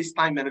skill is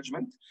time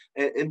management,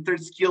 and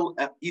third skill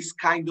is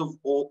kind of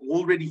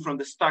already from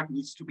the start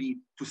needs to be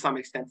to some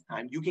extent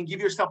time. You can give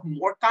yourself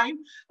more time.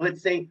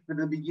 Let's say at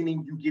the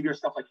beginning you give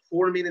yourself like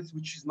 4 minutes,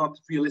 which is not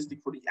realistic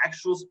for the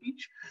actual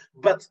speech.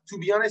 But to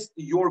be honest,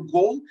 your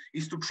goal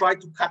is to try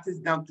to cut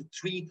it down to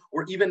 3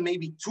 or even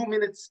maybe 2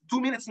 minutes. 2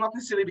 minutes, not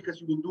necessarily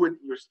because you will do it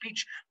in your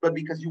speech, but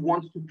because you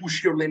want to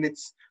push your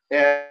limits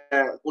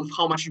on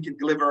how much you can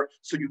deliver,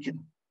 so you can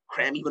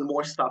cram even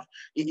more stuff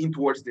in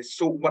towards this.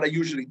 So what I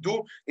usually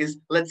do is,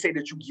 let's say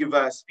that you give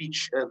a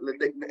speech,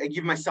 I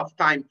give myself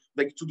time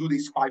like to do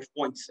these 5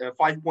 points,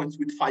 5 points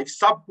with 5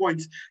 sub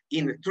points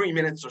in 3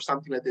 minutes or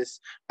something like this.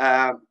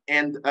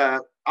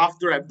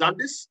 After I've done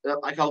this,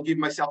 like I'll give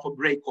myself a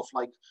break of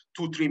like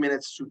 2-3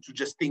 minutes to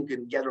just think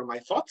and gather my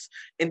thoughts.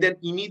 And then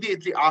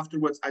immediately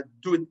afterwards, I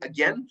do it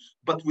again,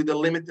 but with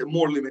a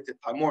more limited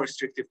time, more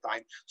restrictive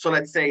time. So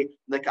let's say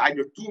like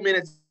either 2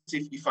 minutes,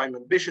 if I'm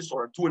ambitious,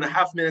 or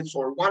 2.5 minutes,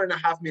 or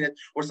 1.5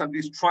 minutes, or something.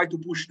 Is try to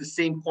push the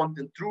same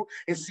content through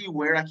and see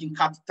where I can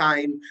cut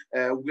time,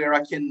 where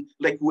I can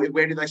like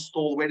where did I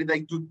stall, where did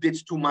I did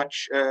too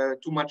much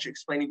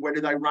explaining, where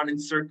did I run in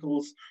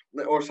circles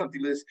or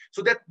something like this.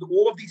 So that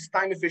all of these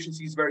time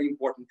efficiency is very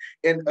important.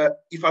 And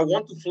if I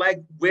want to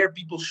flag where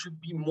people should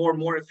be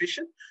more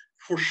efficient,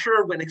 for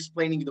sure when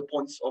explaining the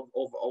points of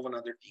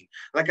another team.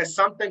 Like I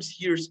sometimes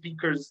hear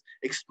speakers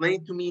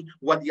explain to me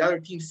what the other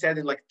team said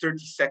in like 30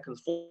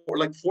 seconds, for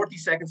like 40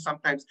 seconds.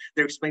 Sometimes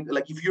they're explaining,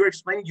 like if you're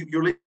explaining,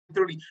 you're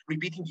literally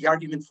repeating the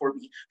argument for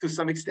me to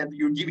some extent.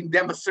 You're giving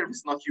them a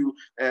service, not you.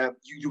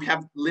 You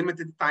have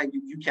limited time.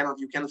 You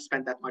cannot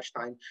spend that much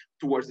time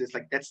towards this.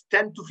 Like that's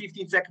 10 to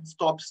 15 seconds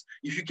tops.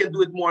 If you can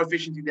do it more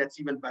efficiently, that's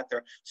even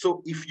better.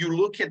 So if you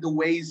look at the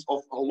ways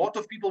of a lot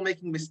of people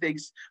making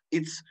mistakes,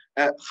 it's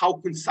how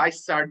concise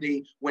are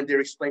they when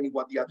they're explaining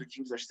what the other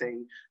teams are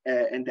saying,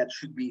 and that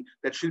should be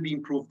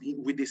improved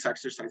with this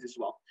exercise as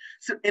well.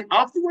 So, and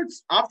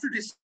afterwards, after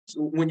this,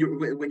 when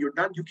you're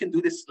done, you can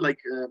do this like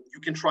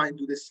you can try and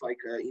do this like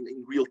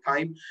in real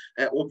time.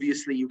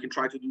 Obviously, you can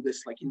try to do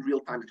this like in real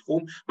time at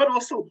home, but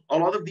also a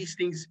lot of these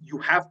things you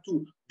have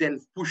to then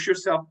push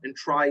yourself and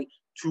try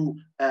to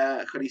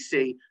how do you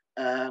say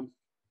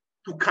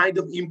to kind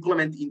of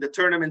implement in the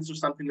tournaments or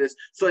something like this.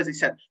 So as I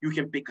said, you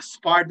can pick a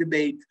spar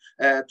debate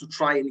to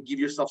try and give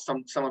yourself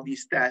some of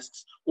these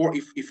tasks, or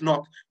if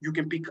not, you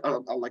can pick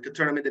like a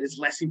tournament that is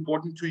less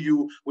important to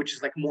you, which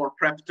is like more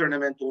prep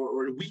tournament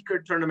or a weaker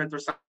tournament or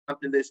something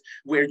like this,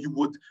 where you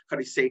would, how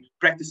do you say,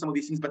 practice some of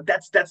these things. But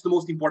that's the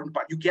most important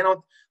part. You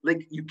cannot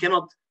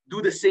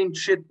do the same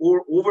shit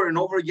over and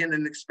over again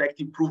and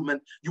expect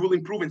improvement. You will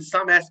improve in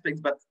some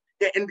aspects, but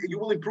and you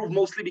will improve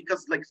mostly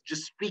because like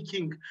just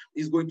speaking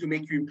is going to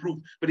make you improve.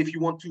 But if you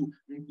want to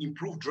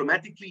improve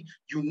dramatically,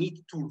 you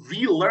need to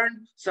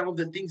relearn some of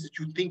the things that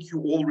you think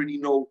you already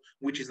know,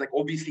 which is like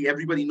obviously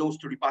everybody knows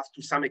to rebut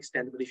to some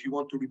extent. But if you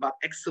want to rebut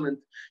excellent,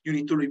 you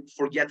need to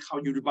forget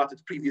how you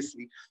rebutted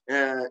previously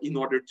in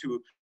order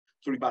to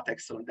rebut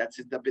excellent. That's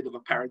a bit of a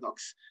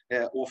paradox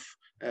of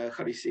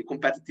how do you say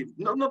competitive,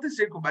 not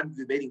necessarily competitive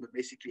debating, but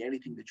basically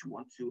anything that you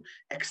want to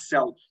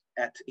excel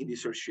at in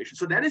this situation.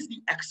 So that is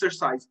the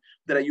exercise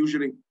that I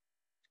usually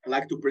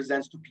like to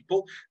present to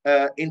people,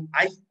 and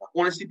I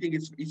honestly think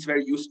it's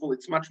very useful.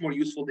 It's much more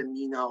useful than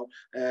me now,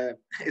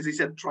 as I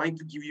said, trying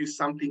to give you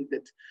something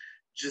that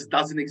just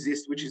doesn't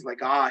exist, which is like,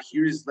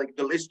 here's like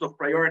the list of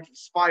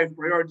priorities, 5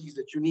 priorities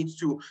that you need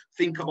to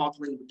think about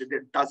when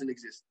that doesn't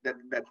exist. That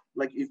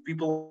like if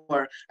people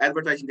are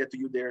advertising that to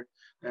you,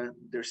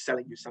 they're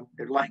selling you something,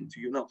 they're lying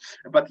to you, no.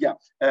 But yeah,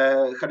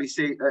 how do you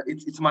say,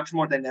 it's much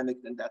more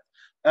dynamic than that.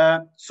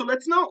 So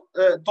let's now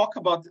talk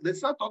about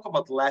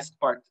the last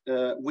part,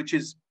 which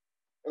is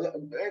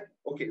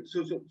okay.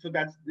 So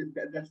that's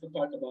the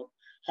part about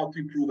how to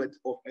improve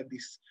at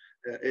these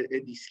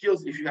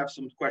skills. If you have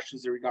some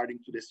questions regarding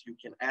to this, you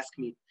can ask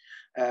me.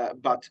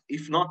 But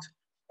if not,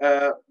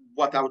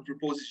 what I would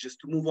propose is just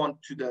to move on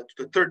to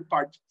the third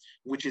part,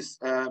 which is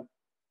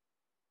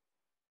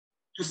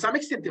to some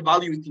extent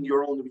evaluating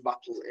your own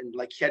rebuttal and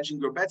like hedging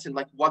your bets and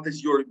like what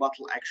is your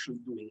rebuttal actually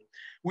doing,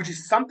 which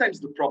is sometimes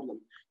the problem,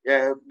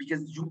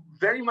 because you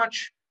very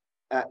much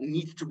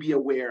need to be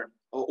aware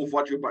of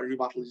what your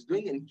rebuttal is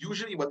doing. And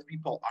usually what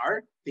people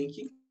are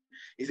thinking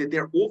is that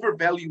they're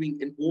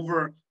overvaluing and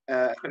they're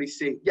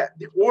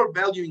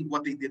overvaluing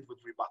what they did with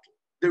rebuttal.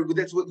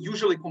 That's what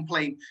usually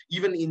complain,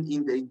 even in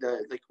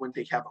the like when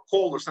they have a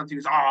call or something,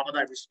 is but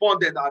I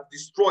responded, I've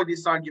destroyed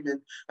this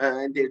argument,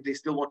 and they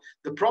still want.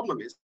 The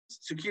problem is,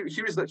 so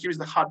here's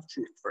the hard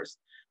truth first.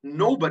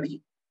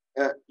 Nobody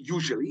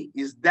usually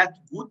is that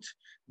good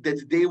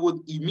that they would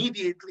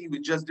immediately,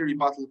 with just the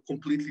rebuttal,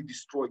 completely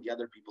destroy the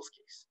other people's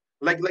case.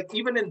 Like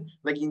even in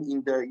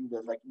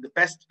the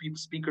best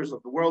speakers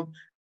of the world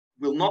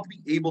will not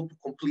be able to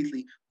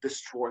completely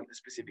destroy the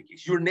specific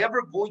case. You're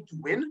never going to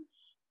win,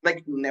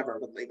 like never,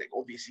 but like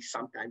obviously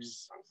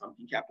sometimes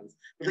something happens.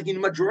 But like in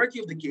majority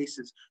of the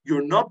cases,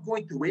 you're not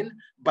going to win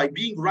by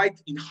being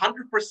right in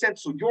 100%.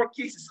 So your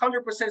case is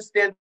 100%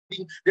 standing,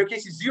 their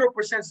case is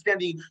 0%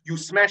 standing, you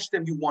smash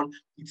them, you won.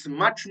 It's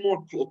much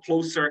more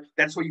closer.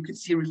 That's what you can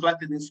see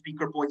reflected in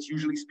speaker points.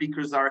 Usually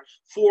speakers are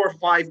 4 or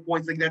 5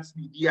 points, like that's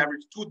the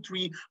average, 2,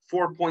 3,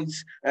 4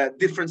 points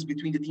difference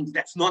between the teams.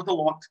 That's not a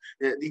lot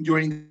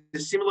during the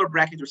similar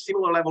bracket or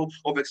similar level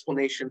of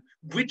explanation,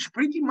 which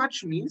pretty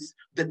much means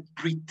that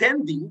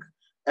pretending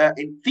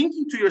and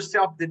thinking to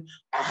yourself that,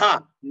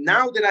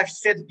 now that I've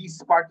said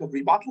this part of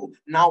rebuttal,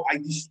 now I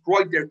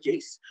destroyed their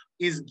case,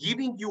 is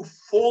giving you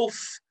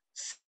false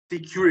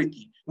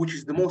security, which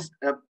is the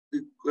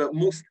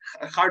most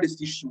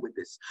hardest issue with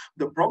this.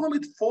 The problem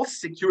with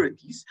false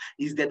securities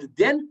is that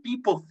then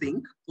people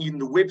think in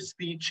the whip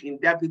speech, in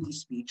deputy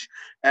speech,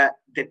 that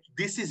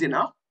this is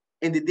enough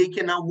and that they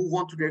can now move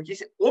on to their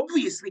case.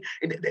 Obviously,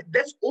 and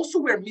that's also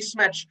where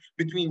mismatch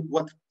between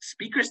what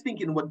speakers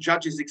think and what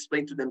judges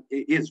explain to them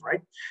is,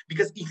 right?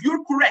 Because if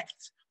you're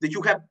correct that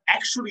you have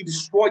actually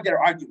destroyed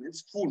their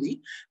arguments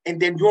fully, and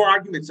then your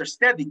arguments are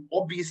steady,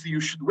 obviously you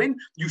should win,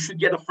 you should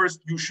get a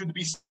first, you should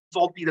be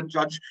salty that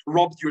judge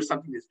robbed you or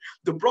something like this.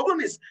 The problem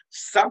is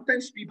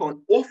sometimes people,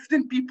 and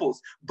often people,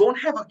 don't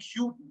have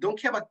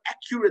an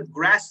accurate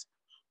grasp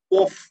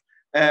of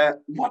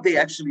what they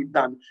actually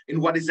done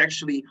and what is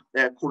actually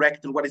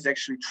correct and what is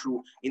actually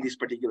true in this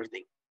particular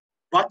thing.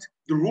 But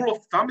the rule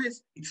of thumb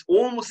is it's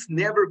almost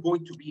never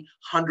going to be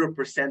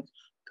 100%,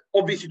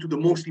 obviously to the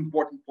most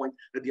important point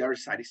that the other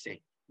side is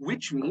saying,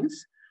 which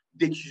means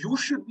that you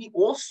should be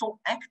also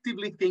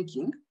actively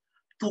thinking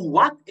to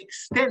what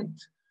extent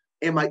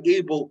am I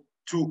able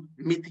to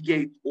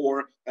mitigate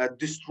or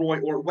destroy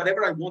or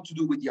whatever I want to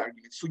do with the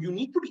argument. So you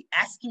need to be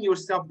asking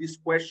yourself this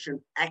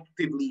question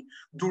actively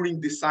during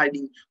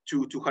deciding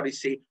to how to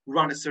say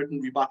run a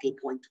certain rebuttal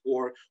point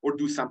or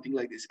do something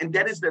like this. And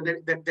that is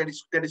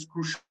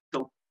crucial.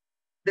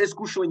 That is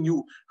crucial in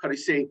you how to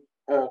say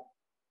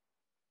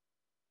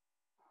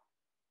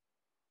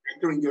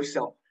bettering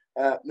yourself.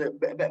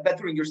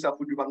 Bettering yourself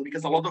with rebuttal,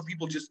 because a lot of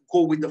people just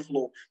go with the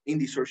flow in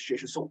these sort of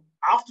situations. So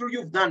after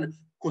you've done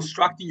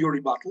constructing your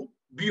rebuttal,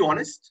 be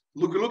honest.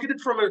 Look at it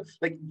from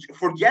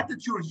forget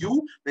that you're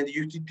you, and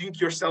you think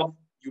yourself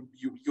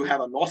you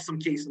have an awesome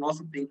case, an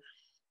awesome thing.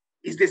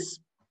 Is this,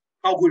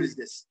 how good is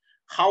this?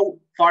 How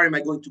far am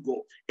I going to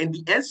go? And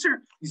the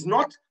answer is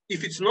not,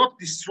 if it's not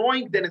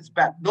destroying, then it's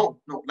bad. No,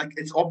 like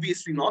it's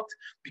obviously not,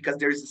 because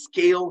there is a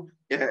scale.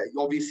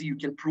 Obviously, you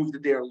can prove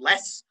that they are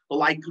less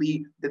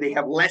likely, that they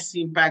have less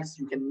impacts.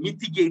 You can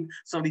mitigate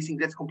some of these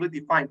things. That's completely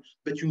fine.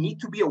 But you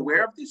need to be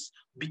aware of this,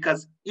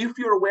 because if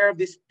you're aware of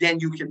this, then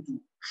you can do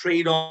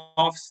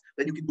trade-offs,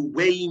 then you can do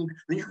weighing,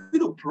 then you can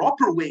do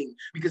proper weighing.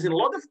 Because in a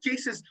lot of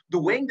cases, the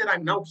weighing that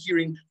I'm now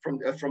hearing from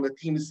the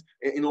teams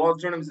in a lot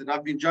of tournaments that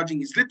I've been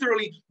judging is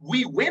literally,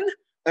 we win,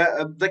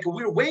 like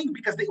we're weighing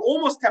because they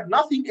almost have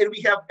nothing and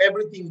we have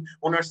everything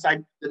on our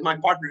side that my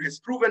partner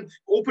has proven.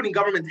 Opening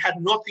government had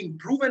nothing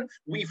proven.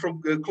 We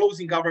from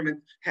closing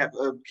government have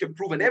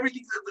proven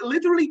everything.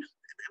 Literally,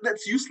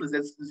 that's useless.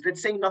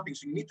 That's saying nothing.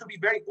 So you need to be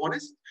very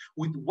honest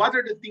with what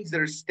are the things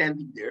that are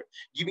standing there,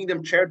 giving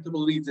them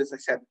charitable leads, as I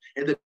said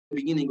at the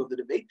beginning of the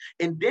debate,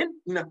 and then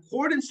in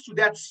accordance to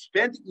that,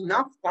 spend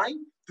enough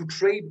time to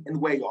trade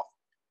and weigh off.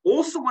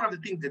 Also, one of the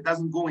things that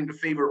doesn't go in the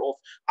favor of,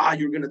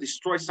 you're going to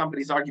destroy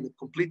somebody's argument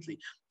completely,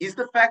 is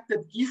the fact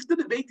that if the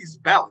debate is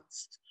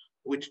balanced,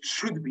 which it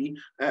should be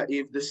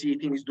if the CA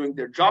team is doing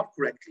their job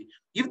correctly,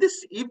 if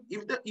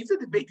the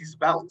debate is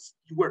balanced,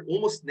 you are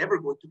almost never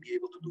going to be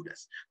able to do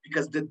this,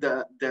 because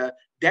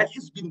that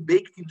has been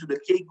baked into the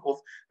cake of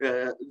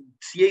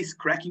CAs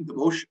cracking the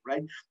motion,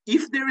 right?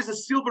 If there is a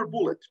silver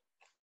bullet,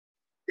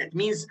 that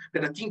means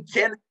that a team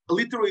can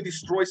literally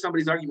destroy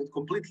somebody's argument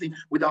completely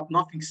without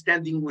nothing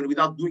standing,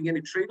 without doing any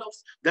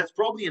trade-offs. That's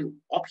probably an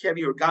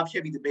up-heavy or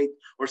gut-heavy debate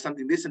or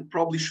something like this, and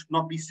probably should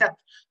not be set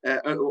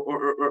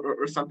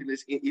or something like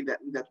this in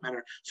that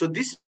manner. So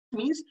this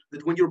means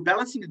that when you're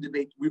balancing the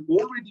debate, we're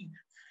already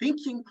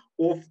thinking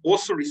of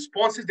also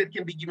responses that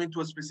can be given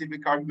to a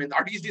specific argument.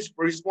 Are these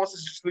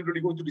responses just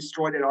literally going to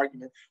destroy that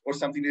argument or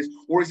something like this?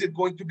 Or is it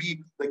going to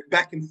be like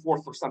back and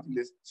forth or something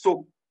like this?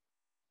 So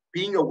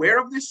being aware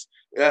of this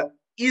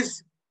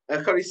is,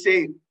 how do you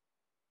say,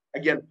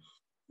 again,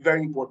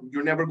 very important.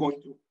 You're never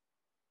going to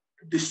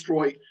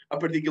destroy a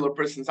particular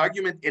person's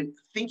argument, and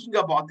thinking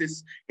about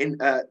this and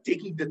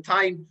taking the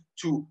time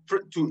to how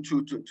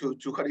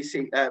do you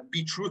say,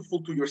 be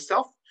truthful to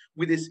yourself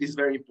with this is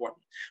very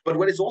important. But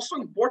what is also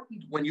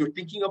important when you're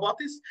thinking about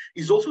this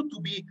is also to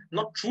be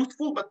not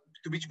truthful, but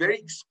to be very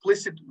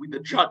explicit with the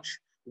judge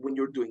when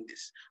you're doing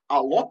this.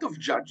 A lot of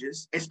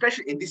judges,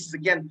 especially, and this is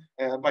again,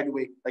 by the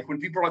way, like when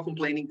people are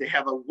complaining they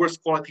have a worse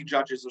quality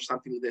judges or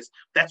something like this,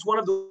 that's one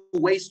of the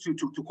ways to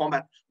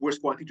combat worse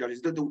quality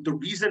judges. The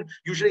reason,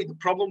 usually the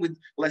problem with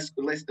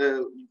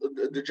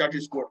the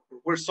judges who are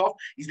worse off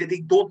is that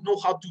they don't know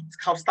how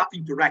staff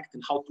interact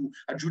and how to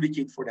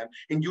adjudicate for them.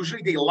 And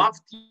usually they love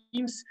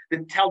teams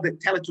that tell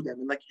it to them.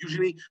 And like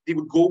usually they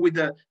would go with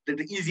the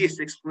easiest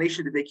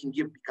explanation that they can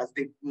give, because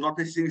they're not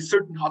necessarily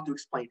certain how to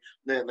explain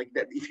like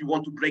that. If you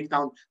want to break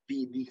down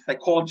the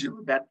psychology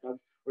of that or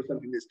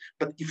something like this.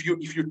 But if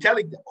you're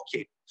telling them,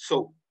 okay,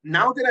 so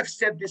now that I've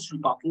said this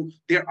rebuttal,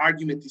 their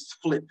argument is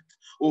flipped.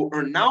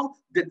 Or now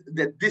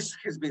that this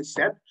has been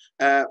said,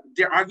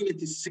 their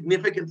argument is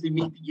significantly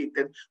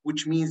mitigated,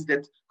 which means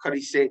that, how do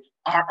you say,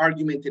 our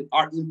argument and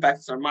our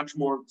impacts are much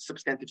more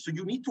substantive. So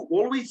you need to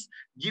always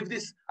give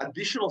this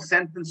additional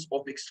sentence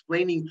of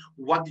explaining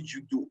what did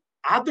you do.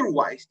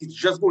 Otherwise, it's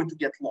just going to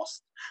get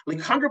lost. Like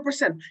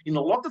 100% in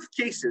a lot of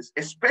cases,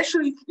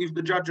 especially if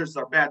the judges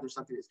are bad or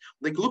something else.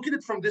 Like look at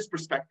it from this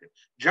perspective.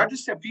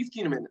 Judges have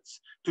 15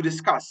 minutes to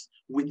discuss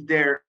with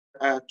their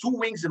 2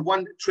 wings and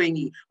 1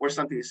 trainee or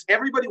something else.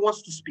 Everybody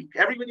wants to speak.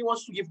 Everybody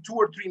wants to give 2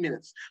 or 3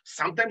 minutes.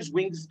 Sometimes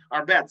wings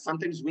are bad.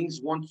 Sometimes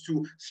wings want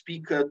to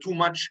speak too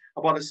much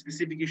about a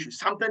specific issue.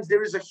 Sometimes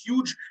there is a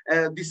huge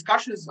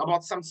discussions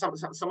about some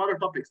other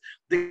topics.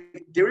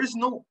 There is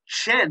no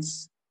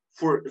chance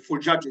for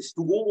judges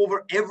to go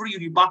over every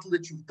rebuttal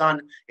that you've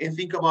done and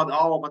think about,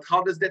 oh, but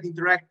how does that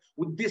interact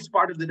with this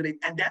part of the debate?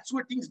 And that's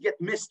where things get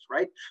missed,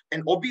 right?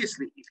 And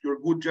obviously, if you're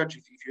a good judge,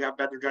 if you have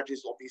better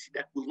judges, obviously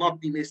that will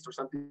not be missed or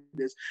something like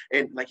this,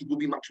 and like it will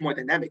be much more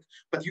dynamic.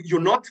 But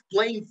you're not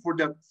playing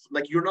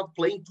you're not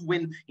playing to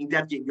win in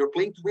that game. You're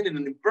playing to win in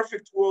an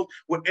imperfect world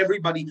where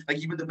everybody, like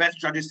even the best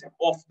judges, have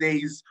off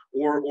days,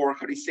 or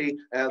how do you say,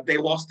 they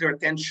lost their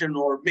attention,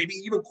 or maybe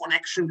even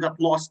connection got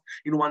lost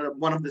in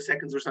one of the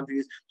seconds or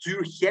something. So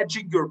you're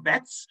hedging your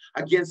bets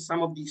against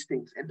some of these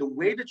things. And the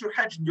way that you're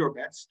hedging your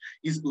bets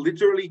is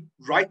literally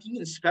writing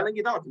and spelling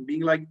it out and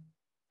being like,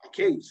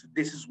 okay, so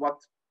this is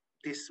what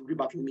this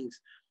rebuttal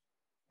means.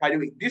 By the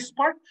way, this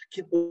part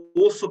can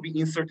also be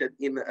inserted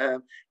in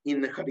how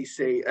do you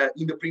say,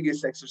 in the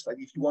previous exercise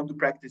if you want to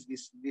practice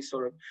this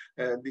sort of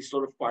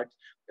part.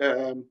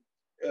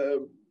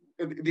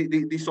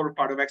 This sort of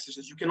part of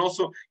exercise. You can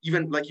also,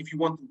 even like if you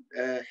want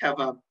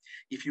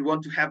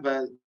to have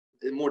a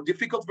more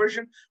difficult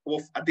version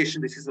of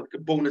addition, this is like a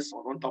bonus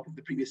on top of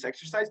the previous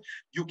exercise.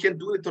 You can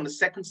do it on the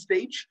second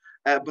stage,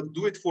 but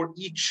do it for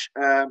each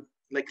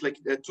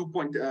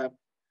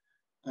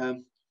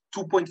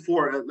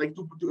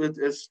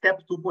 2.4,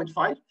 step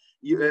 2.5.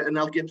 And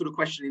I'll get to the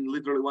question in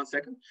literally 1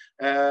 second.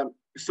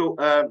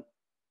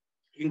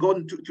 You can go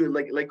into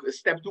like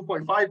step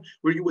 2.5,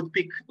 where you would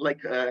pick like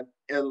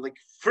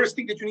first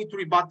thing that you need to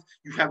rebut.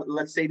 You have,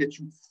 let's say that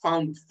you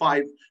found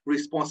 5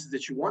 responses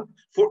that you want.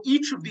 For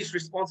each of these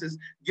responses,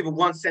 give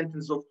 1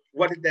 sentence of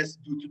what it does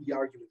do to the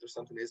argument or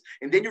something is,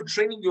 and then you're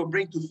training your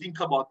brain to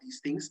think about these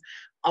things.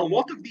 A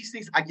lot of these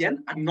things,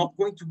 again, I'm not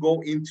going to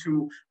go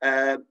into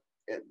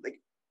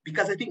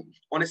because I think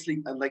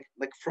honestly,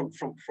 from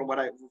what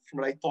I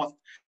thought.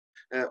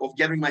 Of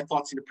gathering my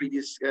thoughts in the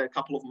previous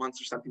couple of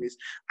months or something is,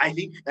 I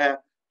think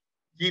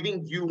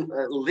giving you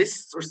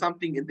lists or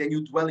something and then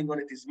you dwelling on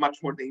it is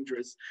much more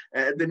dangerous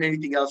than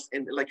anything else.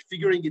 And like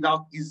figuring it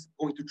out is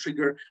going to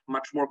trigger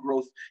much more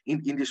growth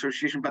in the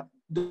association. But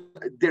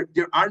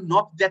there are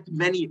not that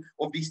many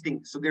of these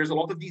things. So there's a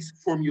lot of these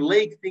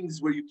formulaic things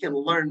where you can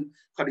learn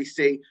how they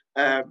say,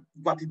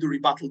 what did the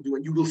rebuttal do?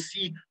 And you will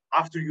see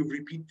after you've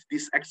repeated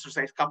this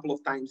exercise a couple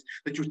of times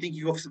that you're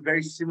thinking of some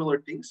very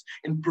similar things,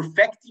 and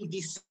perfecting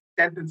these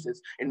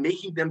sentences and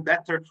making them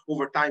better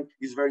over time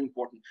is very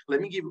important.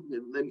 Let me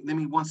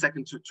 1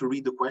 second to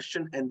read the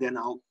question, and then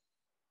I'll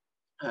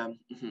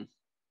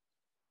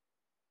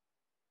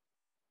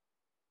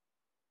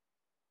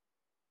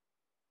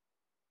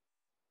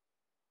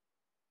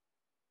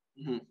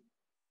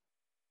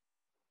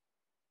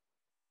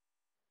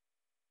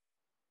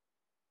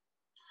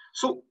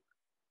So to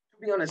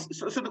be honest,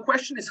 so the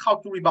question is how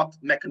to rebut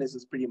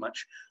mechanisms pretty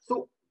much.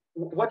 So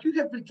what you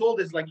have been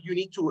told is like you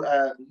need to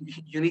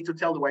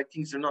tell the why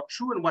things are not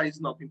true and why it's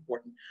not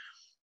important.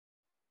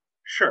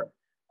 Sure,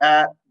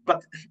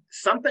 but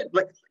sometimes,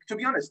 like, to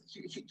be honest,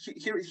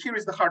 here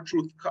is the hard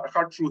truth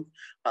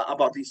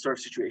about these sort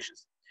of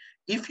situations.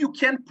 If you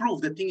can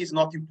prove the thing is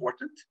not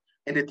important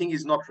and the thing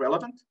is not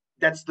relevant,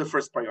 that's the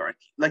first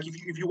priority. Like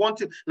if you want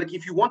to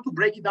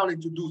break it down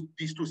into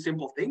these 2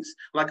 simple things,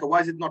 like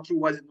why is it not true,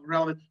 why is it not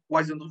relevant,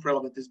 why is it not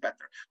relevant is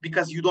better,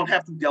 because you don't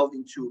have to delve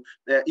into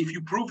if you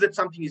prove that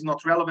something is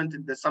not relevant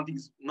and that something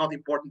is not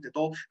important at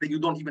all, then you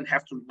don't even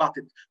have to rebut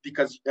it,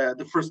 because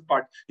the first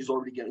part is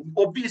already given.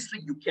 Obviously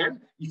you can,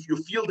 if you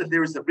feel that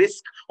there is a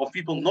risk of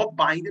people not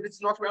buying that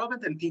it's not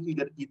relevant and thinking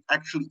that it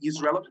actually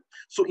is relevant.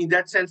 So in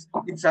that sense,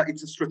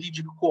 it's a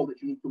strategic call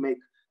that you need to make.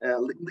 A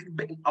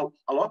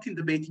lot in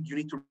debating, you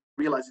need to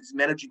realize is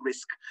managing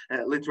risk.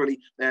 Literally,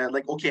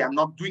 like, okay, I'm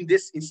not doing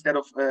this instead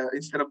of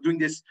doing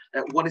this.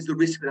 What is the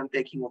risk that I'm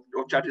taking of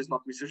judges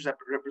not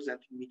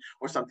misrepresenting me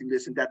or something like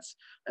this? And that's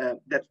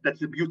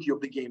the beauty of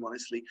the game,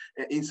 honestly,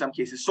 in some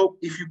cases. So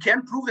if you can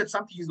prove that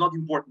something is not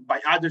important by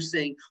either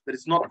saying that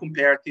it's not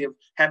comparative,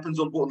 happens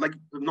on both, like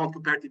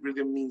non-comparative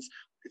really means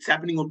it's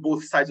happening on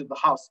both sides of the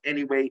house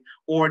anyway,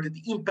 or that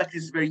the impact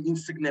is very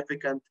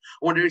insignificant,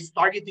 or there is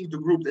targeting the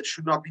group that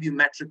should not be the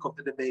metric of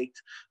the debate,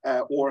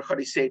 or how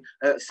do you say,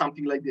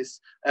 something like this.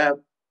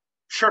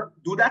 Sure,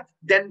 do that.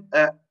 Then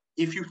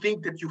if you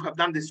think that you have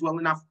done this well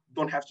enough,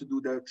 don't have to do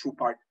the true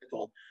part at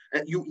all.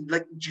 You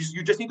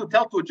just need to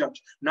tell to a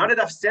judge, now that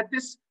I've said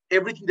this,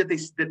 everything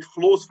that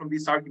flows from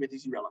this argument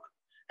is irrelevant.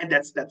 And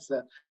that's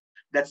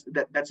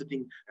a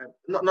thing,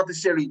 not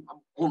necessarily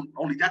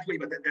only that way,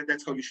 but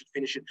that's how you should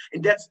finish it.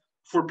 And that's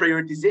for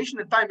prioritization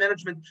and time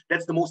management.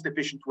 That's the most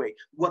efficient way.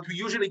 What we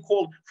usually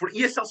call for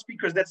ESL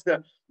speakers, that's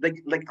the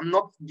like I'm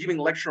not giving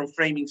a lecture on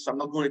framing, so I'm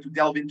not going to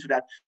delve into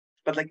that.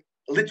 But like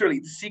literally,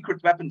 the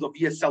secret weapons of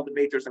ESL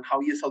debaters and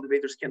how ESL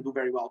debaters can do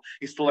very well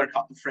is to learn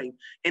how to frame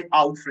and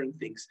out-frame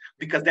things,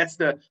 because that's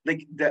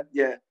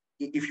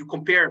if you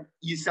compare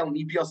ESL and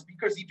EPL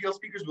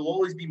speakers will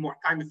always be more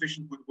time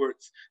efficient with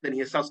words than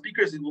ESL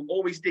speakers. It will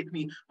always take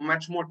me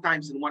much more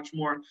times and much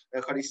more, a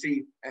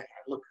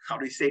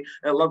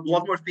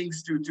lot more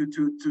things to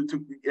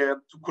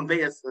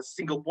convey a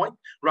single point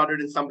rather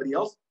than somebody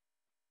else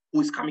who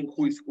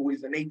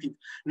is a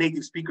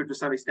native speaker to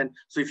some extent.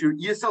 So if you're an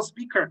ESL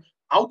speaker,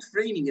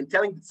 out-framing and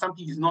telling that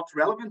something is not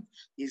relevant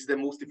is the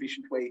most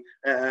efficient way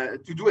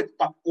to do it.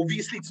 But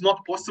obviously, it's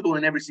not possible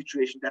in every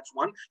situation. That's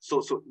one.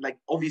 So like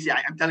obviously,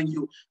 I'm telling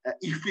you,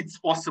 if it's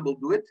possible,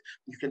 do it.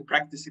 You can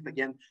practice it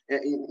again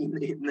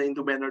in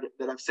the manner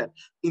that I've said.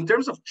 In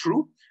terms of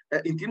true,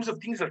 in terms of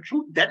things are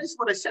true, that is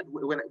what I said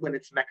when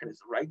it's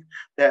mechanism, right?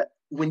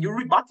 When you're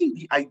rebutting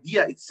the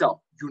idea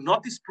itself, you're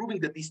not disproving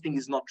that this thing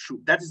is not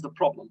true. That is the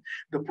problem.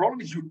 The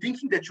problem is you're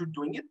thinking that you're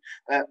doing it,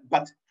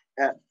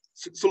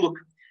 so look.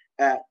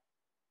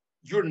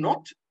 You're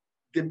not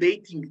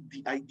debating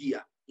the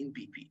idea in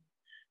BP.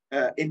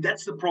 And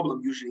that's the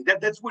problem usually.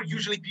 That's where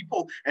usually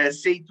people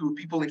say to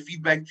people in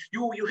feedback,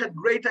 you had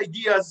great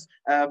ideas,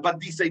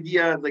 but this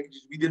idea, like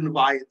we didn't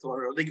buy it,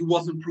 or like it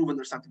wasn't proven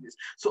or something like this.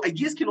 So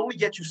ideas can only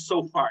get you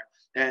so far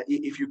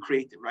if you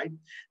create it, right?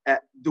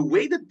 The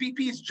way that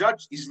BP is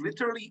judged is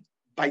literally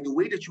by the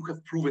way that you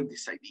have proven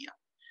this idea.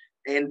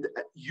 And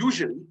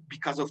usually,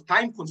 because of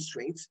time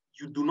constraints,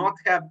 you do not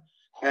have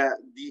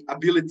the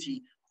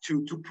ability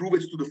to prove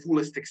it to the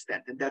fullest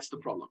extent, and that's the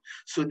problem.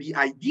 So the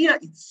idea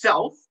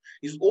itself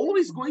is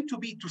always going to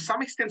be to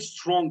some extent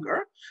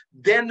stronger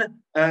than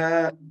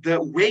the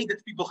way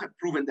that people have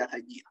proven that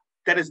idea.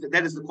 That is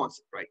the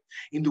concept, right?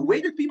 In the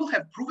way that people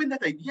have proven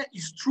that idea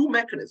is through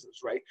mechanisms,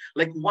 right?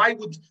 Like why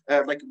would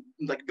like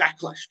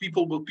backlash?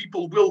 People will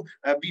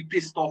be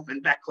pissed off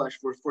and backlash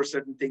for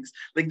certain things.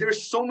 Like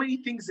there's so many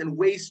things and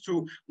ways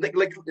to like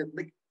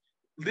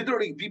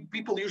literally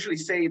people usually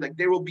say like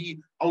there will be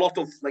a lot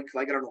of like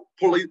I don't know,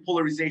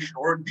 polarization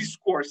or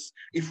discourse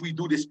if we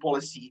do this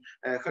policy.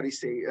 How do you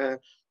say?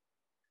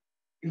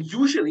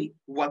 Usually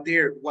what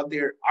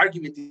their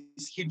argument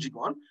is hinging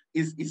on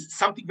is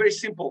something very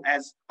simple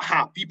as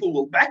people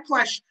will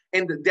backlash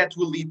and that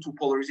will lead to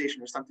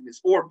polarization or something like this,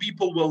 or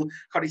people will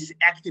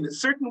act in a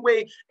certain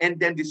way and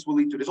then this will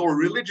lead to this, or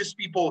religious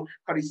people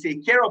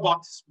care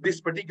about this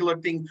particular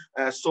thing,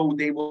 so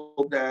they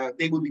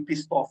will be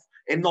pissed off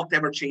and not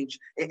ever change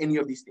any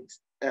of these things.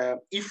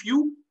 If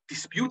you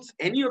dispute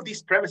any of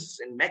these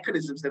premises and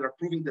mechanisms that are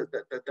proving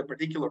the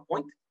particular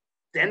point,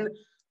 then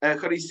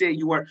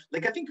you are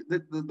like, I think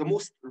the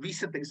most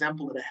recent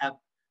example that I have,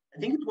 I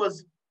think it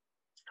was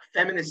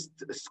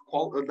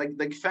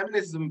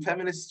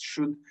feminists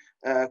should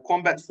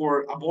combat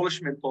for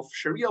abolishment of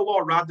Sharia law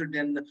rather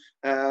than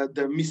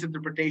the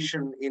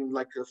misinterpretation in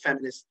like a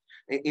feminist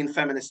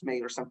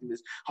May or something like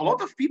this. A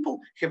lot of people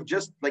have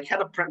just like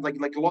had a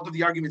lot of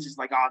the arguments is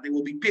like, they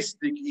will be pissed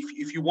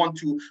if you want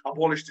to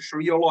abolish the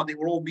Sharia law, they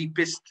will all be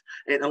pissed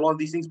and a lot of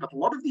these things. But a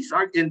lot of these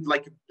are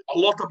like a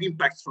lot of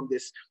impacts from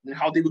this and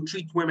how they would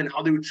treat women,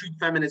 how they would treat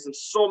feminism,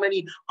 so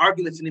many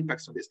arguments and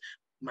impacts from this.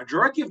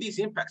 Majority of these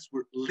impacts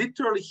were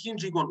literally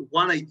hinging on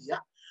one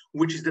idea,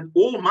 which is that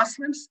all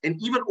Muslims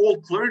and even all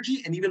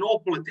clergy and even all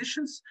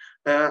politicians,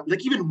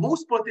 like even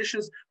most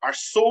politicians, are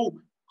so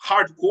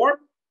hardcore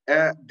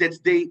that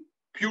they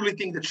purely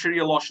think that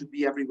Sharia law should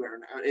be everywhere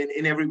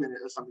in everywhere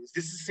or something.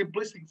 This is a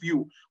simplistic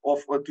view of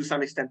to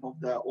some extent of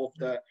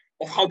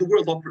how the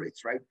world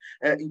operates, right?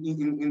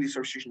 In this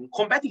situation,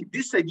 combating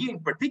this idea in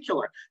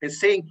particular and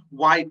saying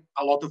why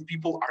a lot of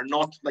people are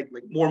not like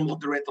more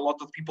moderate, a lot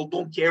of people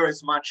don't care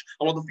as much,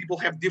 a lot of people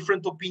have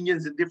different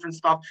opinions and different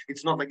stuff.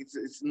 It's not like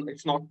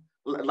it's not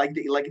like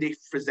they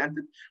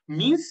presented,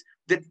 means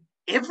that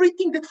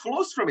everything that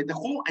flows from it, the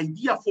whole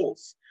idea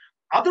falls.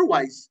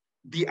 Otherwise,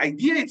 the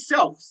idea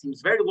itself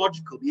seems very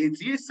logical. The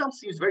idea itself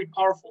seems very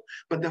powerful.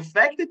 But the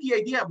fact that the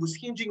idea was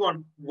hinging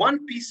on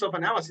one piece of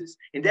analysis,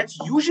 and that's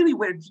usually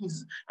where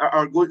things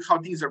are going, how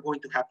things are going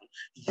to happen.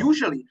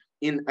 Usually,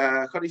 in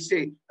how do you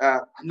say,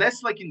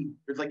 unless like in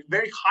like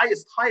very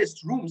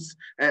highest rooms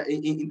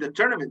in the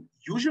tournament,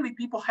 usually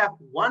people have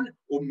one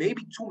or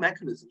maybe two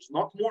mechanisms,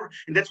 not more.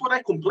 And that's what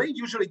I complain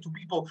usually to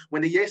people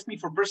when they ask me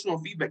for personal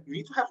feedback. You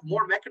need to have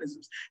more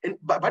mechanisms. And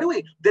by the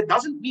way, that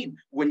doesn't mean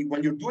when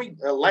you're doing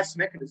less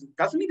mechanisms,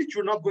 doesn't mean that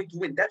you're not going to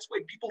win. That's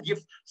why people give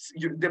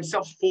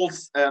themselves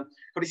false, how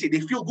do you say, they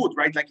feel good,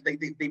 right? Like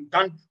they've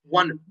done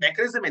one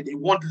mechanism and they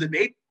won the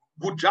debate.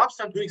 Good job,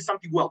 so I'm doing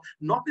something well.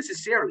 Not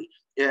necessarily.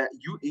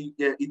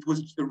 It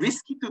was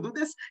risky to do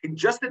this.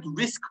 It's just that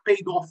risk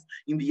paid off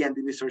in the end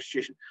in this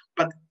situation.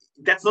 But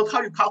that's not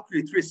how you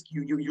calculate risk.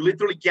 You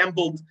literally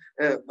gambled,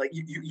 like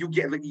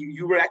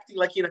you were acting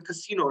like in a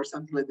casino or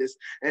something like this.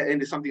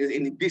 And something, and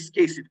in this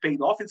case it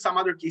paid off. In some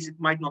other case it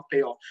might not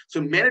pay off.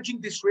 So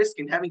managing this risk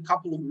and having a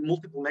couple of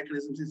multiple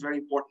mechanisms is very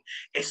important,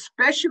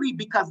 especially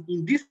because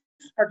in this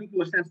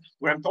particular sense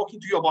where I'm talking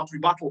to you about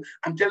rebuttal,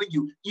 I'm telling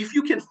you, if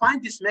you can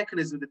find this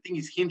mechanism the thing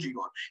is hinging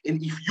on,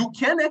 and if you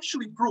can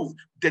actually prove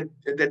that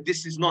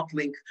this is not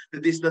linked,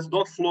 that this does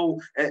not flow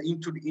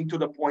into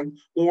the point,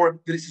 or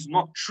this is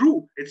not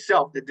true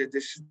itself, that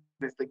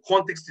the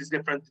context is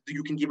different,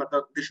 you can give an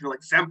additional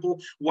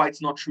example why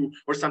it's not true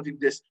or something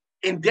like this,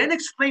 and then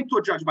explain to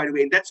a judge, by the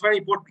way, and that's very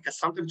important because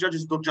sometimes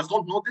judges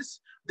don't notice.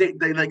 They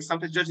like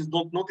sometimes judges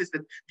don't notice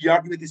that the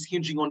argument is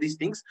hinging on these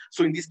things.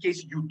 So in this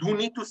case, you do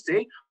need to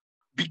say,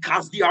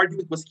 because the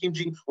argument was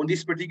hinging on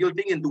this particular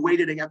thing and the way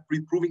that they are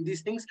proving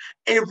these things,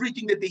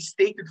 everything that they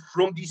stated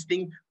from this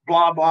thing,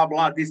 blah, blah,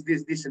 blah, this,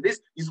 and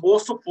this is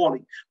also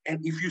falling.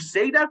 And if you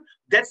say that,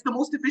 that's the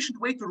most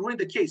efficient way to ruin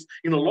the case.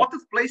 In a lot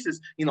of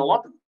places,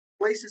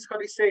 how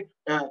they say,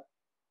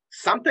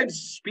 sometimes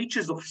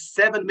speeches of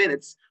 7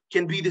 minutes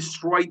can be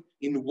destroyed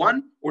in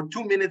 1 or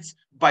 2 minutes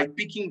by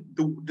picking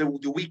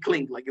the weak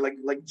link, like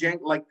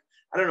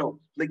I don't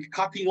know, like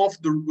cutting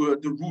off the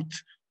root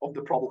of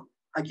the problem.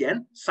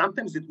 Again,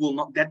 sometimes that will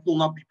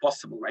not be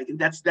possible, right? And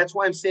that's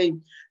why I'm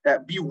saying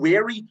be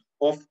wary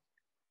of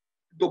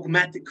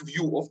dogmatic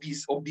view of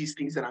these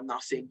things that I'm now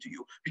saying to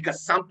you,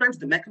 because sometimes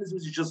the mechanism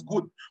is just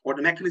good, or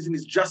the mechanism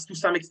is just to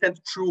some extent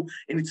true,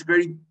 and it's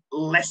very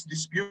less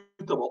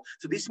disputable.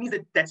 So this means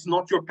that that's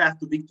not your path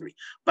to victory.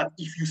 But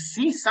if you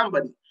see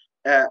somebody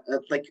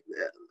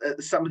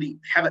somebody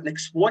have an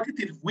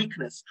exploitative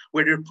weakness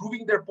where they're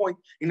proving their point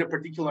in a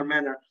particular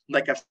manner,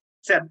 like I've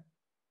said,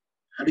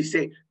 how do you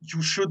say,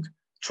 you should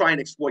try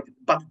and exploit it.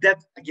 But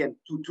that, again,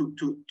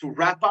 to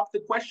wrap up the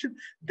question,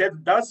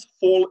 that does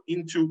fall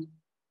into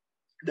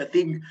the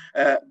thing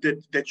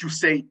that you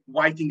say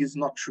whiting is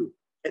not true.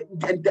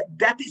 And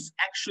that is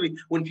actually,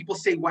 when people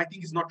say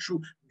whiting is not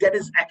true, that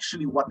is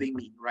actually what they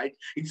mean, right?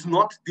 It's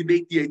not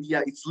debate the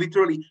idea. It's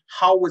literally,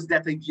 how was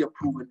that idea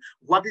proven?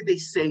 What did they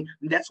say?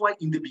 And that's why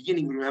in the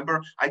beginning, remember,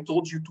 I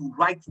told you to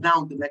write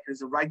down the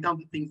mechanism, write down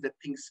the things that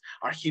things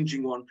are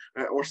hinging on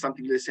or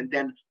something like this. And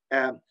then,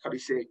 how do you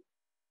say,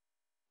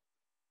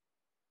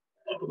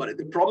 about it.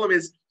 The problem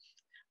is,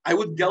 I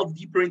would delve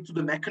deeper into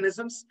the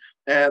mechanisms.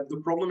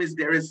 The problem is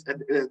there is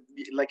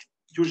like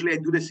usually I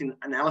do this in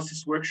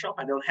analysis workshop.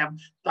 I don't have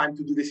time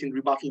to do this in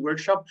rebuttal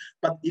workshop.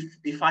 But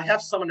if I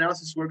have some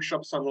analysis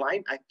workshops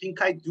online, I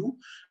think I do.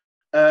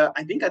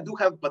 I think I do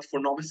have, but for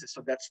novices,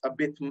 so that's a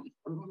bit.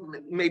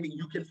 Maybe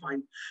you can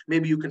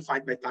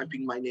find by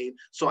typing my name.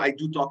 So I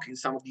do talk in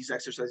some of these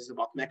exercises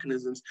about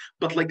mechanisms,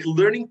 but like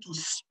learning to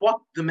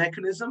spot the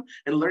mechanism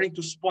and learning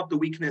to spot the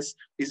weakness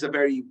is a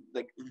very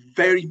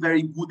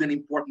very good and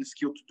important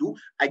skill to do.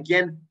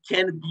 Again,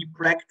 can be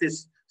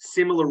practiced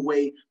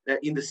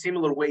in the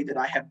similar way that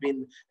I have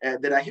been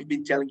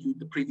telling you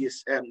the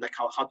previous like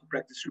how to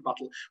practice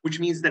rebuttal,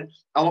 which means that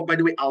by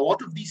the way, a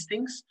lot of these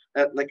things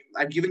like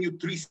I've given you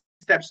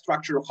 3-step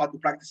structure of how to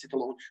practice it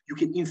alone. You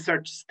can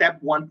insert step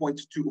 1.2,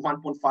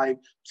 1.5,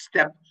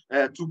 step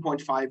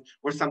 2.5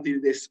 or something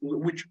like this,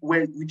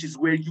 which is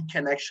where you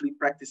can actually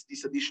practice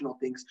these additional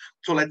things.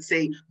 So let's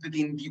say that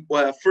in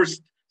the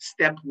first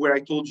step where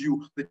I told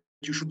you that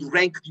you should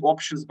rank the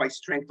options by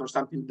strength or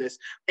something like this.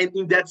 And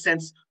in that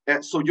sense,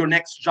 so your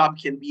next job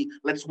can be,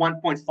 let's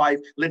 1.5,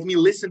 let me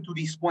listen to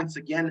these points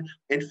again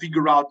and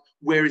figure out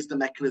where is the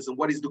mechanism,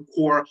 what is the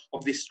core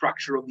of this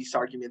structure of this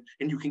argument.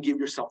 And you can give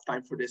yourself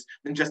time for this.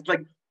 And just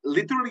like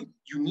literally,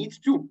 you need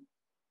to,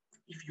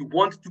 if you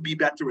want to be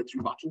better at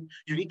rebuttal,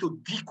 you need to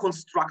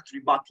deconstruct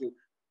rebuttal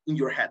in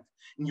your head.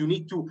 And you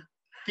need to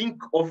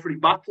think of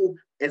rebuttal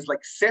as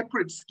like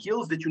separate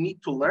skills that you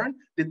need to learn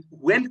that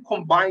when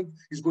combined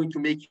is going to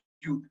make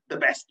you the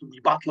best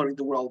rebuttaler in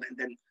the world, and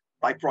then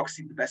by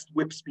proxy the best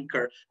whip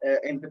speaker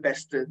and the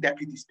best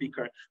deputy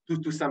speaker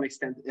to some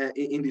extent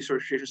in this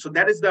situation. So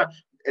that is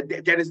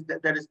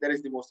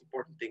the most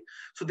important thing.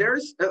 So there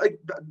is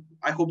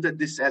I hope that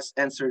this has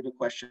answered the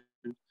question.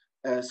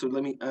 So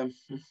let me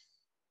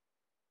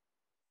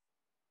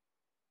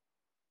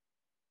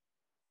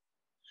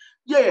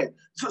yeah.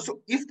 So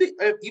if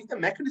the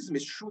mechanism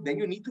is true, then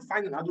you need to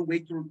find another way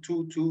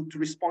to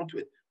respond to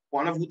it.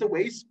 one of the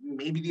ways,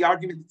 maybe the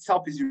argument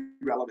itself is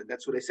irrelevant.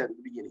 That's what I said at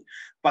the beginning.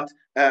 But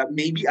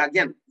maybe,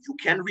 again, you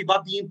can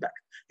rebut the impact.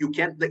 You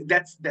can,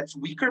 that's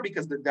weaker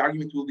because the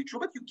argument will be true,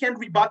 but you can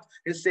rebut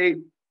and say,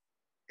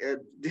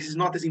 this is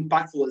not as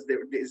impactful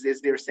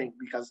as they're saying,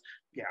 because,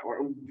 yeah,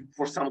 or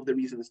for some of the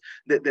reasons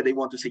that they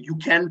want to say. You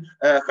can,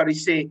 how do you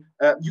say,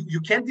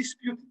 you can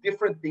dispute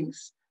different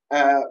things,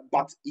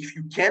 but if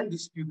you can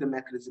dispute the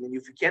mechanism and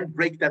if you can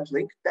break that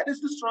link, that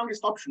is the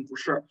strongest option for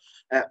sure.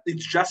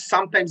 It's just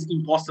sometimes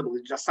impossible.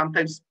 It's just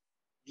sometimes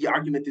the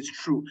argument is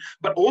true.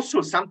 But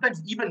also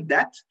sometimes even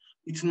that,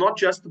 it's not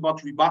just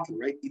about rebuttal,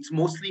 right? It's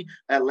mostly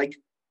like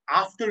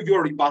after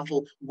your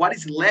rebuttal, what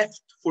is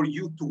left for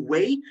you to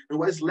weigh and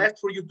what is left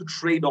for you to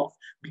trade off,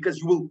 because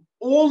you will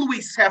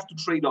always have to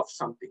trade off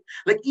something.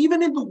 Like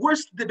even in the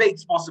worst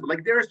debates possible,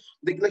 like there's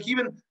like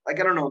even like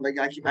I don't know, like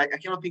I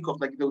cannot think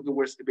of like the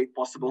worst debate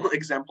possible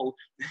example.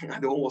 I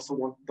don't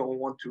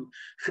want to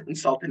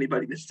insult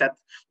anybody that set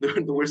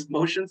the worst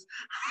motions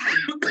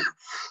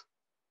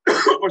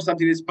or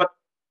something like this, but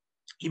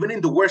even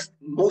in the worst,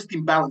 most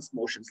imbalanced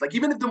motions, like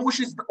even if the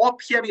motion is the op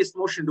heaviest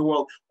motion in the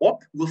world,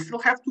 op will still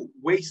have to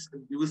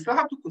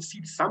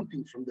concede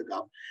something from the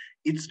gov.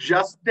 It's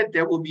just that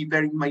there will be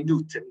very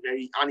minute and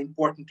very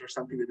unimportant or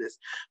something like this.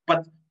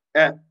 But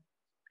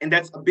and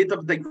that's a bit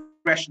of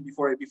digression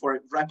before I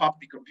wrap up,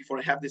 because before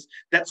I have this,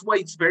 that's why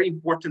it's very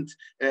important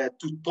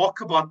to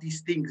talk about these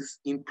things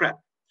in prep.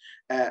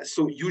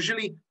 So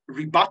usually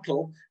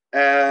rebuttal.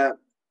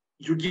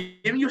 You're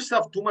giving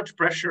yourself too much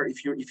pressure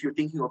if you're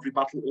thinking of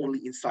rebuttal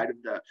only inside of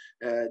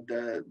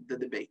the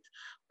debate.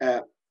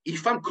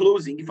 If I'm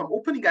closing, if I'm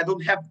opening, I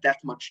don't have that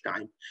much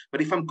time.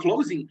 But if I'm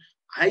closing,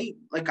 I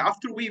like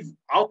after we've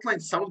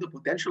outlined some of the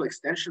potential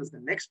extensions, the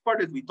next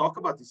part that we talk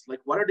about is like,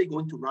 what are they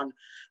going to run?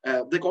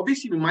 Like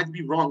obviously we might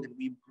be wrong and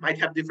we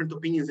might have different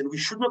opinions, and we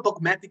should not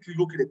dogmatically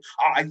look at it.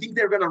 I think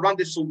they're going to run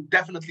this, so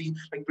definitely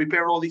like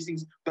prepare all these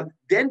things. But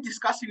then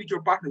discussing with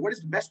your partner, what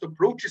is the best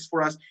approaches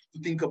for us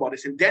to think about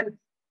this, and then.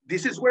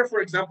 This is where,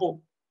 for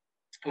example,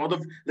 a lot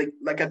of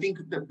like I think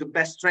the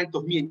best strength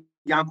of me and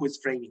Janko is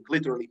framing.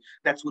 Literally,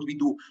 that's what we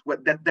do.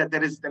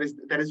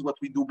 That is what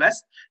we do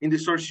best in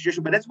this sort of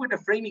situation. But that's where the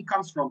framing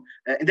comes from,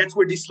 and that's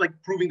where this like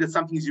proving that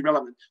something is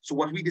irrelevant. So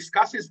what we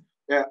discuss is,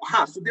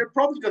 so they're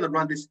probably going to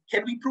run this.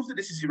 Can we prove that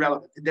this is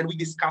irrelevant? And then we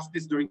discuss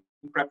this during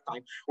prep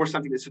time or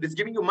something. So it's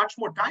giving you much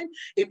more time.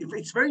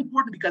 It's very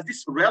important because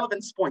this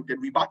relevance point, that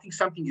rebutting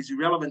something is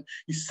irrelevant,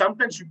 is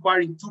sometimes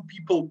requiring two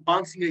people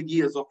bouncing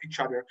ideas off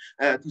each other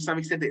to some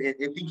extent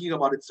and thinking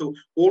about it. So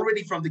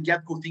already from the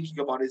get-go thinking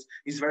about it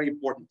is very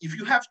important. If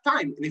you have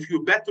time and if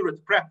you're better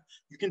at prep,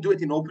 you can do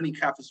it in opening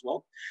half as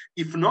well.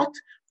 If not,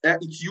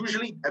 it's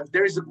usually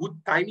there is a good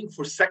timing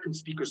for second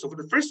speaker. So for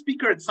the first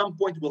speaker, at some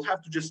point will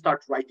have to just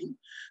start writing.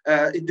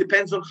 It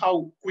depends on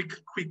how quick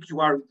you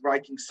are with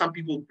writing. Some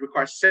people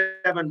require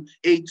 7,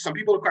 8. Some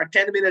people require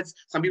 10 minutes.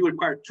 Some people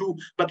require 2.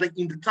 But like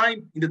in the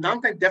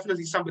downtime,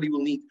 definitely somebody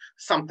will need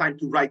some time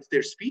to write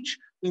their speech.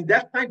 In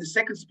that time, the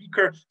second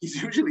speaker is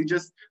usually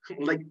just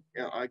like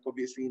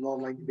obviously in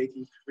online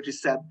debating, which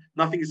is sad,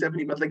 nothing is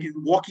happening, but like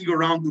walking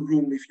around the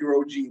room if you're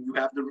OG and you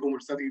have the room or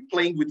something,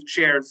 playing with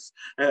chairs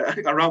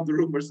around the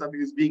room or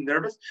something, is being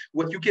nervous.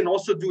 What you can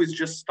also do is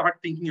just start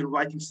thinking and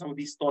writing some of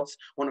these thoughts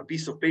on a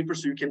piece of paper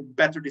so you can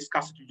better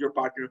discuss it with your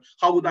partner.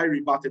 How would I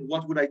rebut it?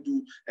 What would I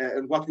do?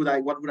 And what would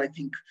I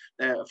think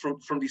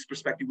from this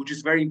perspective, which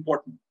is very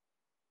important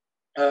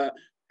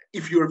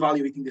if you're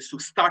evaluating this. So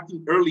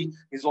starting early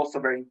is also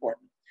very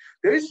important.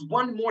 There is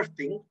one more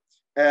thing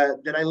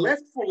that I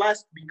left for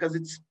last because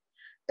it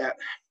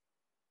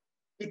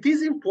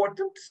is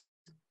important,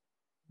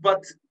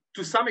 but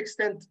to some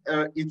extent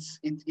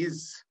it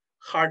is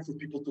hard for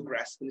people to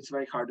grasp, and it's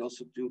very hard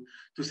also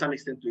to some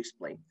extent to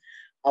explain.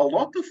 A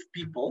lot of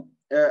people,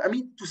 I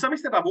mean, to some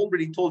extent I've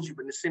already told you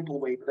in a simple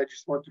way, but I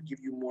just want to give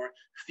you more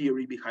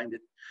theory behind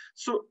it.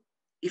 So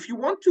if you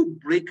want to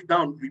break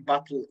down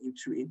rebuttal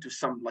into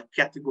some like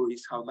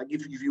categories, how like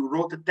if you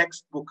wrote a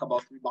textbook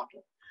about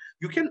rebuttal,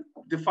 you can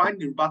define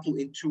the rebuttal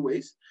in 2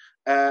 ways.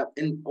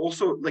 And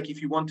also, like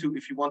if you want to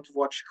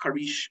watch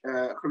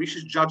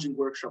Harish's judging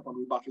workshop on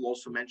rebuttal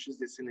also mentions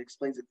this and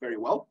explains it very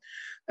well,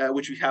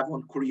 which we have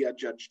on Korea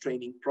Judge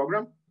Training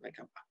Program. Like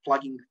I'm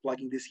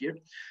plugging this here.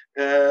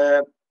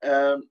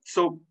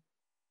 So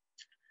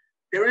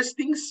there is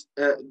things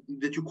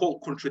that you call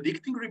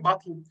contradicting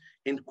rebuttal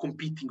and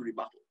competing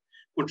rebuttal.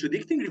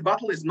 Contradicting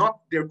rebuttal is not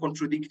they're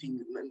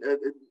contradicting.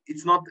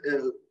 It's not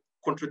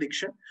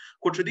contradiction.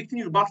 Contradicting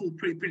rebuttal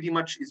pretty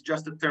much is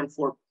just a term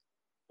for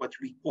what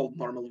we call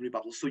normal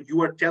rebuttal. So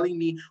you are telling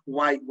me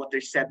why what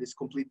they said is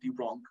completely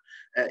wrong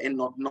and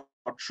not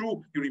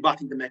true. You're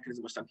rebutting the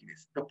mechanism or something like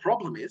this. The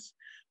problem is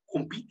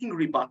competing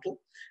rebuttal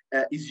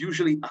is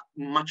usually a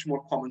much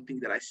more common thing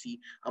that I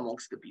see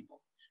amongst the people,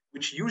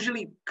 which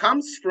usually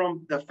comes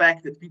from the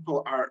fact that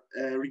people are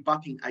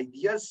rebutting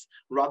ideas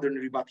rather than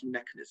rebutting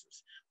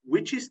mechanisms,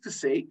 which is to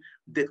say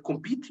that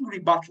competing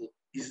rebuttal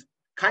is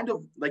kind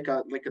of like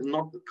a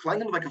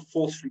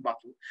false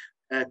rebuttal.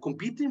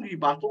 Competing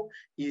rebuttal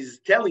is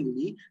telling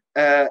me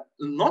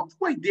not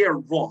why they're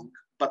wrong,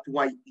 but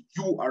why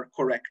you are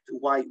correct,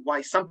 why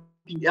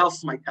something else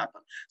might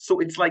happen. So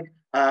it's like,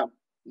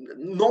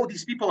 no,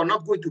 these people are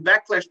not going to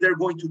backlash.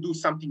 They're going to do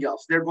something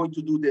else. They're going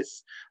to do this,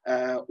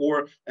 or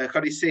how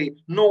do you say?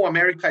 No,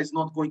 America is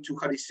not going to,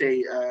 how do you say,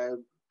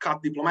 cut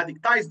diplomatic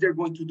ties. They're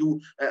going to do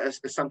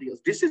something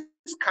else. This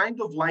is kind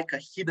of like a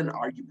hidden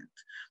argument,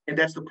 and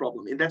that's the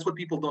problem, and that's what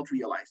people don't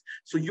realize.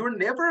 So you're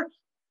never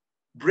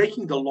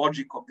breaking the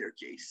logic of their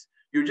case.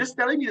 You're just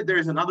telling me that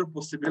there is another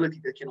possibility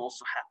that can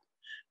also happen,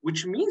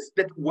 which means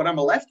that what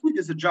I'm left with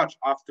is a judge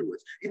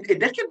afterwards.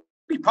 That can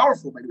be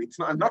powerful, by the way.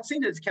 I'm not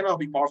saying that it cannot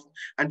be powerful.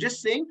 I'm just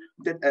saying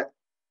that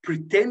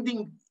pretending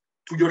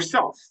to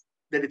yourself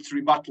that it's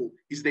rebuttal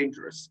is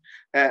dangerous,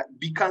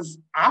 because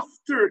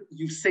after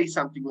you say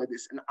something like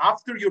this, and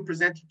after you're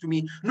presenting to me,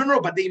 no,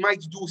 but they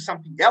might do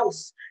something else,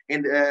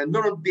 and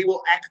no, they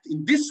will act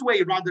in this way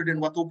rather than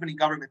what opening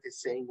government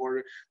is saying,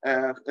 or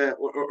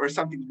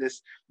something like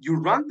this, you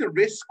run the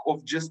risk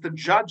of just a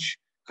judge,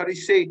 how do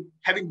you say,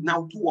 having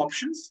now two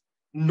options.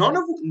 None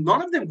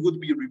of them would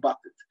be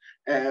rebutted,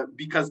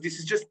 because this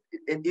is just,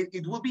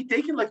 it will be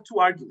taken like two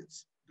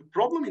arguments. The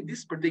problem in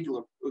this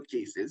particular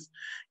case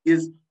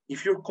is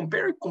if you're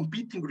comparing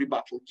competing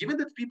rebuttal, given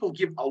that people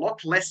give a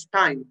lot less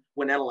time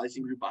when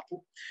analyzing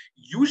rebuttal,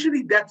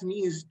 usually that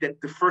means that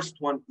the first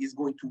one is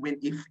going to win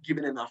if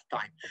given enough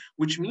time,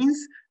 which means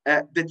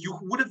that you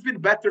would have been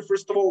better,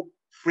 first of all,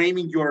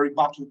 framing your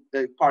rebuttal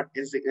part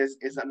as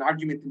an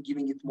argument and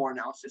giving it more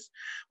analysis,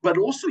 but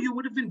also you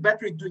would have been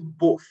better in doing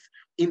both.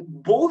 In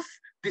both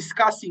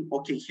discussing,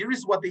 okay, here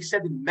is what they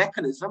said in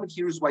mechanism, and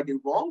here is why they're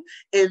wrong,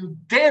 and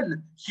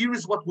then here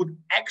is what would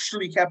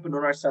actually happen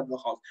on our side of the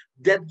house.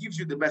 That gives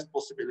you the best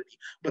possibility.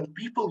 But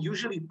people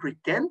usually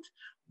pretend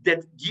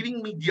that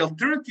giving me the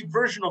alternative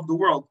version of the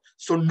world,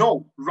 so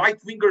no,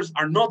 right-wingers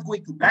are not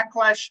going to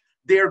backlash,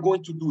 they are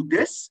going to do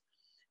this,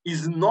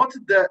 is not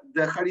the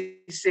how do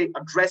you say,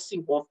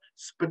 addressing of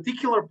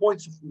particular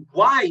points of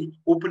why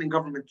opening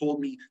government told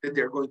me that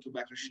they're going to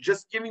backlash. It's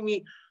just giving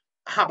me,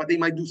 but they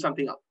might do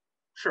something else.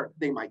 Sure,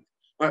 they might,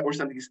 or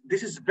something.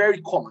 This is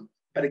very common.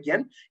 But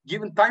again,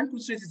 given time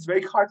constraints, it's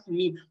very hard for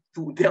me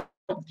to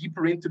delve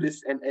deeper into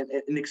this and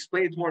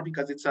explain it more,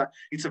 because it's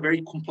a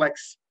very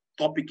complex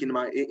topic in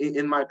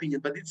my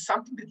opinion. But it's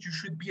something that you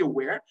should be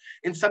aware,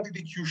 and something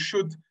that you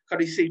should, how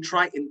do you say,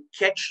 try and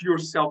catch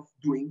yourself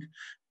doing.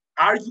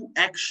 Are you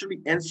actually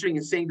answering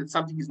and saying that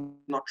something is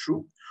not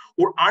true?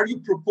 Or are you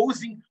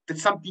proposing that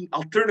something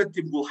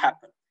alternative will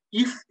happen?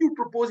 If you're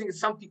proposing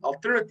something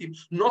alternative,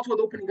 not what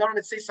opening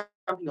government says,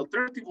 something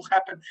alternative will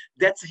happen,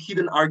 that's a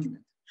hidden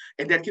argument.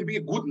 And that can be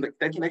a good,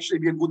 that can actually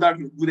be a good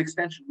argument, good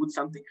extension, good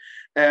something.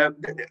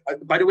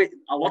 By the way,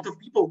 a lot of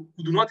people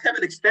who do not have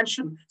an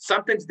extension,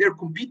 sometimes their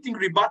competing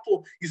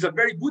rebuttal is a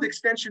very good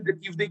extension that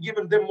if they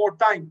given them more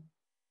time,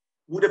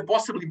 would have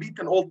possibly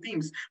beaten all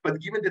teams.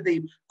 But given that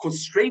they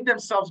constrained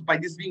themselves by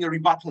this being a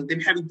rebuttal and them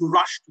having to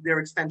rush to their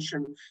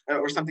extension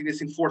or something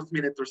that's in fourth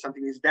minute or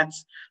something,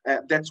 that's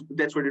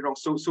where they're wrong.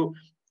 So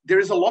there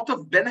is a lot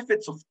of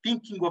benefits of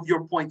thinking of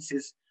your points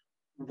is,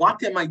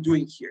 what am I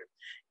doing here?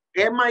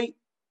 Am I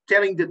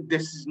telling that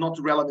this is not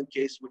a relevant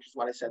case, which is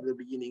what I said at the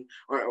beginning,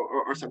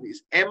 or something?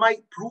 Am I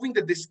proving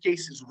that this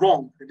case is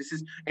wrong? And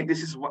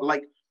this is what,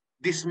 like,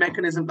 this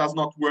mechanism does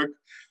not work.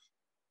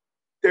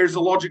 There's a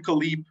logical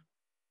leap.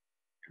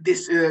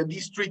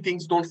 These three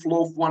things don't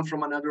flow one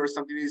from another, or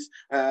something is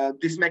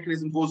this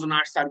mechanism goes on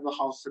our side of the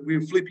house, and we're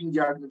flipping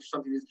the argument, or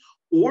something is.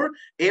 Or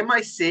am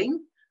I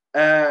saying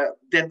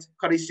that,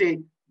 how do you say,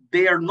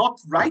 they are not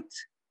right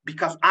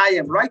because I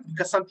am right,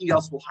 because something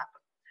else will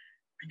happen?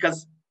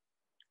 Because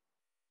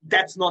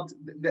that's not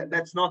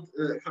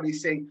how do you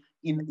say,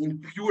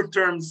 in pure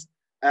terms,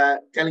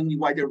 telling me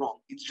why they're wrong.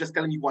 It's just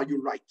telling me why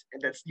you're right,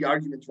 and that's the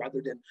argument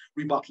rather than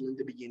rebuttal in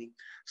the beginning.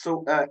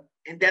 So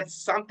and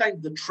that's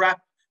sometimes the trap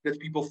that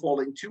people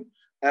fall into.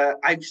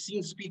 I've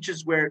seen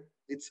speeches where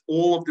it's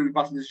all of the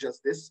rebuttal is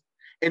just this.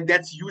 And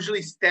that's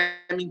usually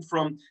stemming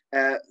from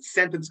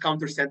sentence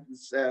counter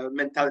sentence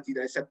mentality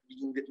that I said at the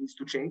beginning that needs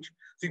to change.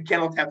 So you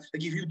cannot have,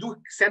 like, if you do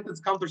sentence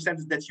counter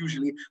sentence, that's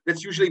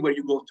usually where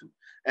you go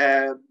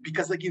to.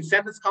 Because like in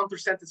sentence counter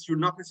sentence, you're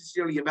not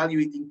necessarily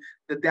evaluating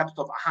the depth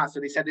of, so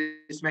they said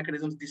this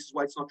mechanism, this is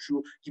why it's not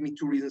true, give me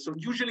two reasons. So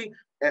usually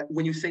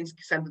when you say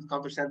sentence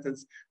counter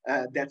sentence,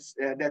 that's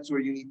where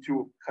you need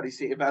to, how do you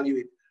say,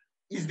 evaluate.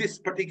 Is this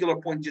particular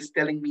point just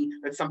telling me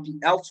that something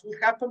else will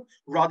happen,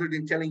 rather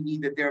than telling me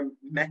that there are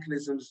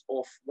mechanisms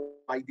of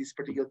why this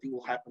particular thing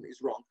will happen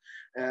is wrong?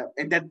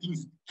 And that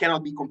things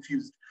cannot be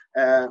confused,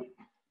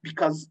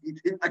 because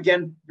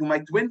again, you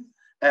might win,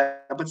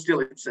 but still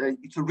it's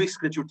a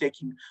risk that you're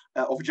taking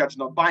of a judge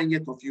not buying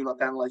it, of you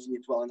not analyzing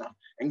it well enough,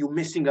 and you're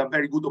missing a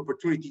very good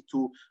opportunity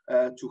to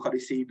how do you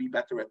say, be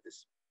better at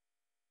this.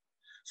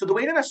 So the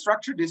way that I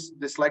structured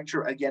this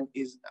lecture again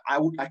is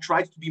I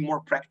tried to be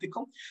more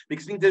practical,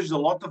 because I think there's a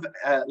lot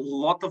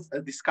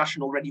of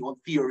discussion already on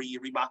theory,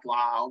 rebuttal,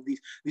 on these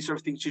sort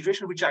of things,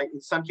 situation which I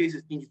in some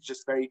cases think is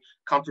just very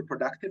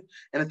counterproductive.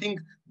 And I think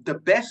the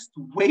best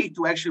way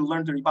to actually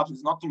learn the rebuttal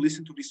is not to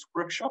listen to this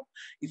workshop.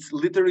 It's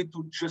literally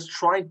to just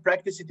try and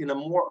practice it in a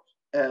more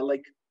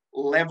like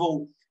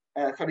level,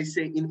 how do you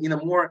say, in a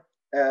more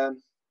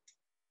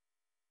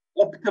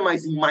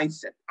optimizing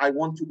mindset. I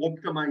want to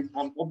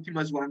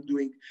optimize what I'm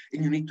doing.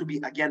 And you need to be,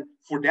 again,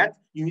 for that,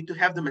 you need to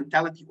have the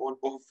mentality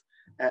of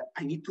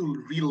I need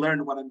to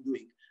relearn what I'm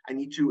doing. I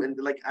need to, and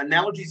like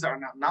analogies are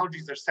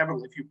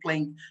several. If you're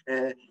playing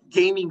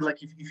gaming,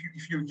 like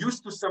if you're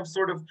used to some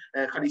sort of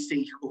how do you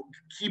say,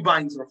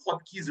 keybinds or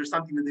hotkeys or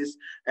something like this,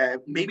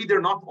 maybe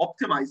they're not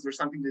optimized or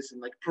something like this, and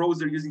like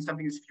pros are using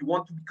something this. If you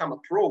want to become a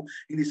pro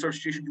in this sort of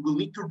situation, you will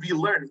need to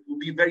relearn. It will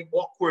be very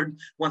awkward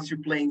once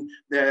you're playing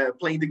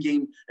the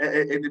game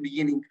at the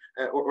beginning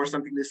or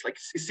something this, like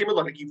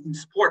similar, like in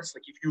sports,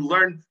 like if you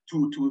learn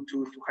to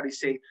how do you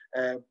say,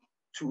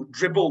 to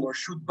dribble or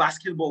shoot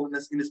basketball in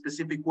a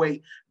specific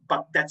way,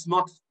 but that's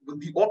not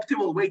the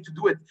optimal way to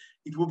do it.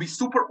 It will be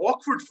super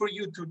awkward for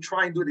you to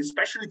try and do it,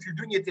 especially if you're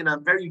doing it in a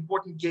very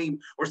important game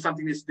or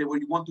something where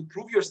you want to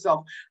prove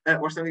yourself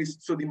or something.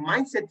 So the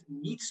mindset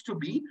needs to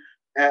be,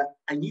 I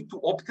need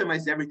to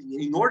optimize everything.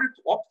 And in order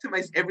to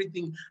optimize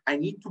everything, I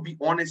need to be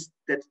honest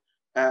that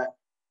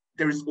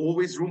there is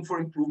always room for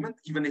improvement,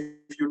 even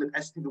if you're the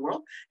best in the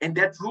world. And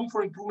that room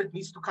for improvement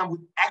needs to come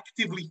with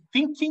actively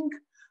thinking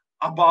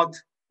about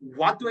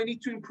what do I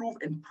need to improve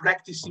and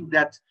practicing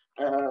that,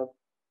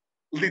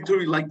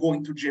 literally like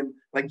going to gym,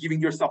 like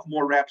giving yourself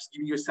more reps,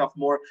 giving yourself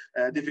more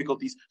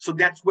difficulties. So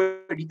that's where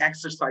the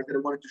exercise that I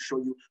wanted to show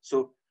you.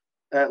 So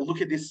look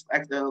at this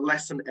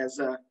lesson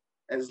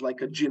as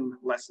like a gym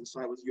lesson. So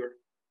I was your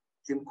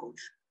gym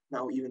coach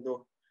now, even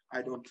though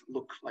I don't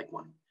look like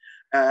one.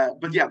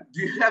 But yeah,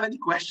 do you have any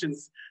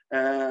questions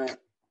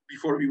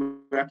before we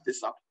wrap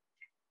this up?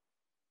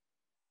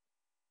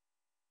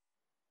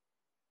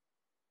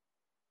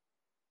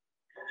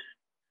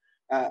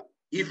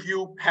 If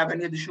you have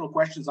any additional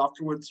questions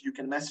afterwards, you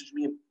can message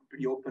me. I'm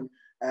pretty open.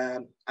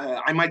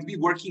 I might be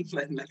working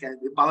like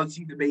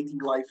balancing debating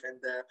life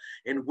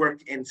and work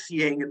and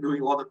CAing and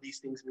doing a lot of these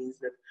things means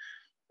that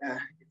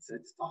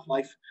it's tough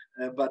life.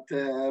 But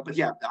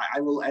yeah, I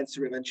will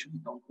answer eventually.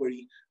 Don't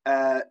worry.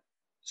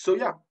 So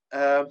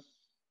yeah.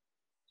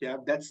 Yeah,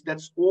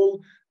 that's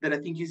all that I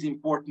think is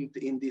important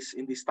in this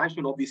time.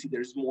 And obviously,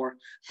 there's more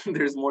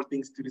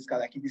things to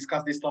discuss. I can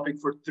discuss this topic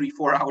for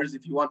 3-4 hours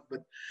if you want,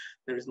 but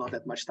there is not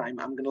that much time.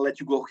 I'm gonna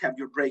let you go have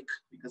your break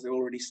because I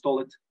already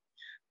stole it.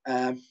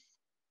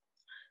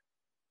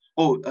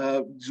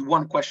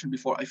 One question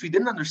before. If you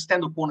didn't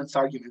understand opponent's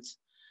arguments,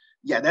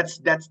 yeah, that's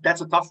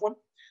a tough one.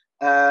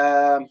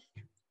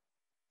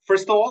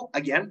 First of all,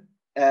 again,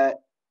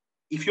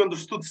 if you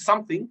understood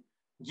something,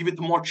 give it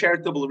a more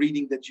charitable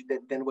reading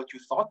than what you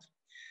thought.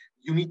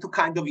 You need to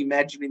kind of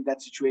imagine in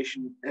that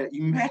situation,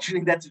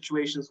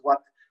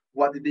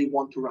 what did they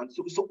want to run.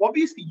 So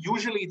obviously,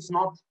 usually it's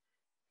not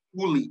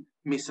fully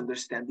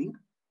misunderstanding.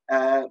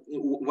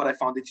 What I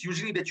found, it's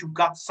usually that you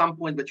got some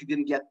point, but you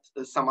didn't get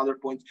some other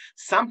point.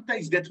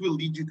 Sometimes that will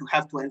lead you to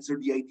have to answer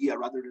the idea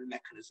rather than the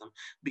mechanism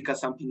because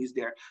something is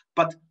there.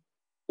 But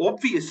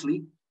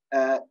obviously,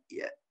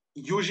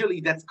 usually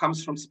that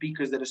comes from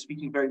speakers that are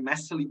speaking very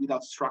messily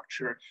without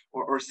structure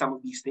or some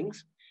of these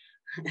things.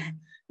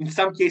 In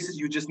some cases,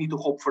 you just need to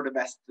hope for the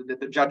best, that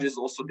the judges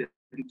also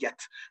didn't get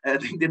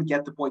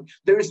the point.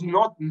 There is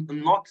not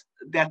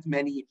that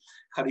many,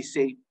 how do you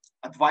say,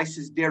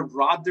 advices there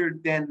rather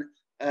than,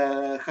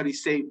 how do you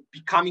say,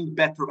 becoming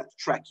better at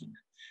tracking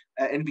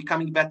and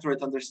becoming better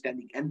at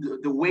understanding. And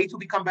the way to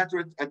become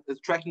better at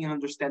tracking and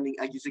understanding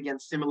is, again,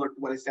 similar to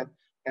what I said,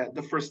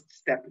 the first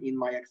step in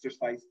my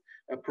exercise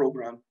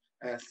program.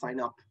 Sign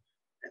up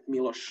at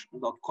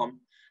milos.com.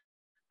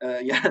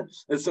 Yeah,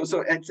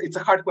 so it's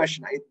a hard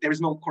question. There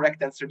is no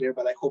correct answer there,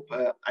 but I hope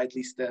I at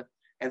least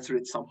answer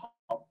it somehow.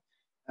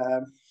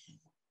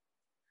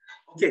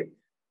 Okay,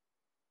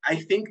 I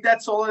think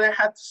that's all that I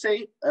had to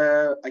say.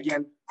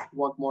 Again, if you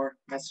want more,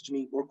 message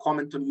me or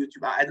comment on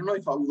YouTube. I don't know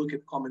if I'll look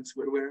at comments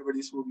wherever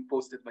this will be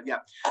posted, but yeah.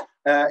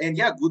 And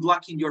yeah, good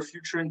luck in your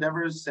future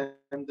endeavors,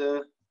 and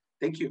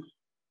thank you.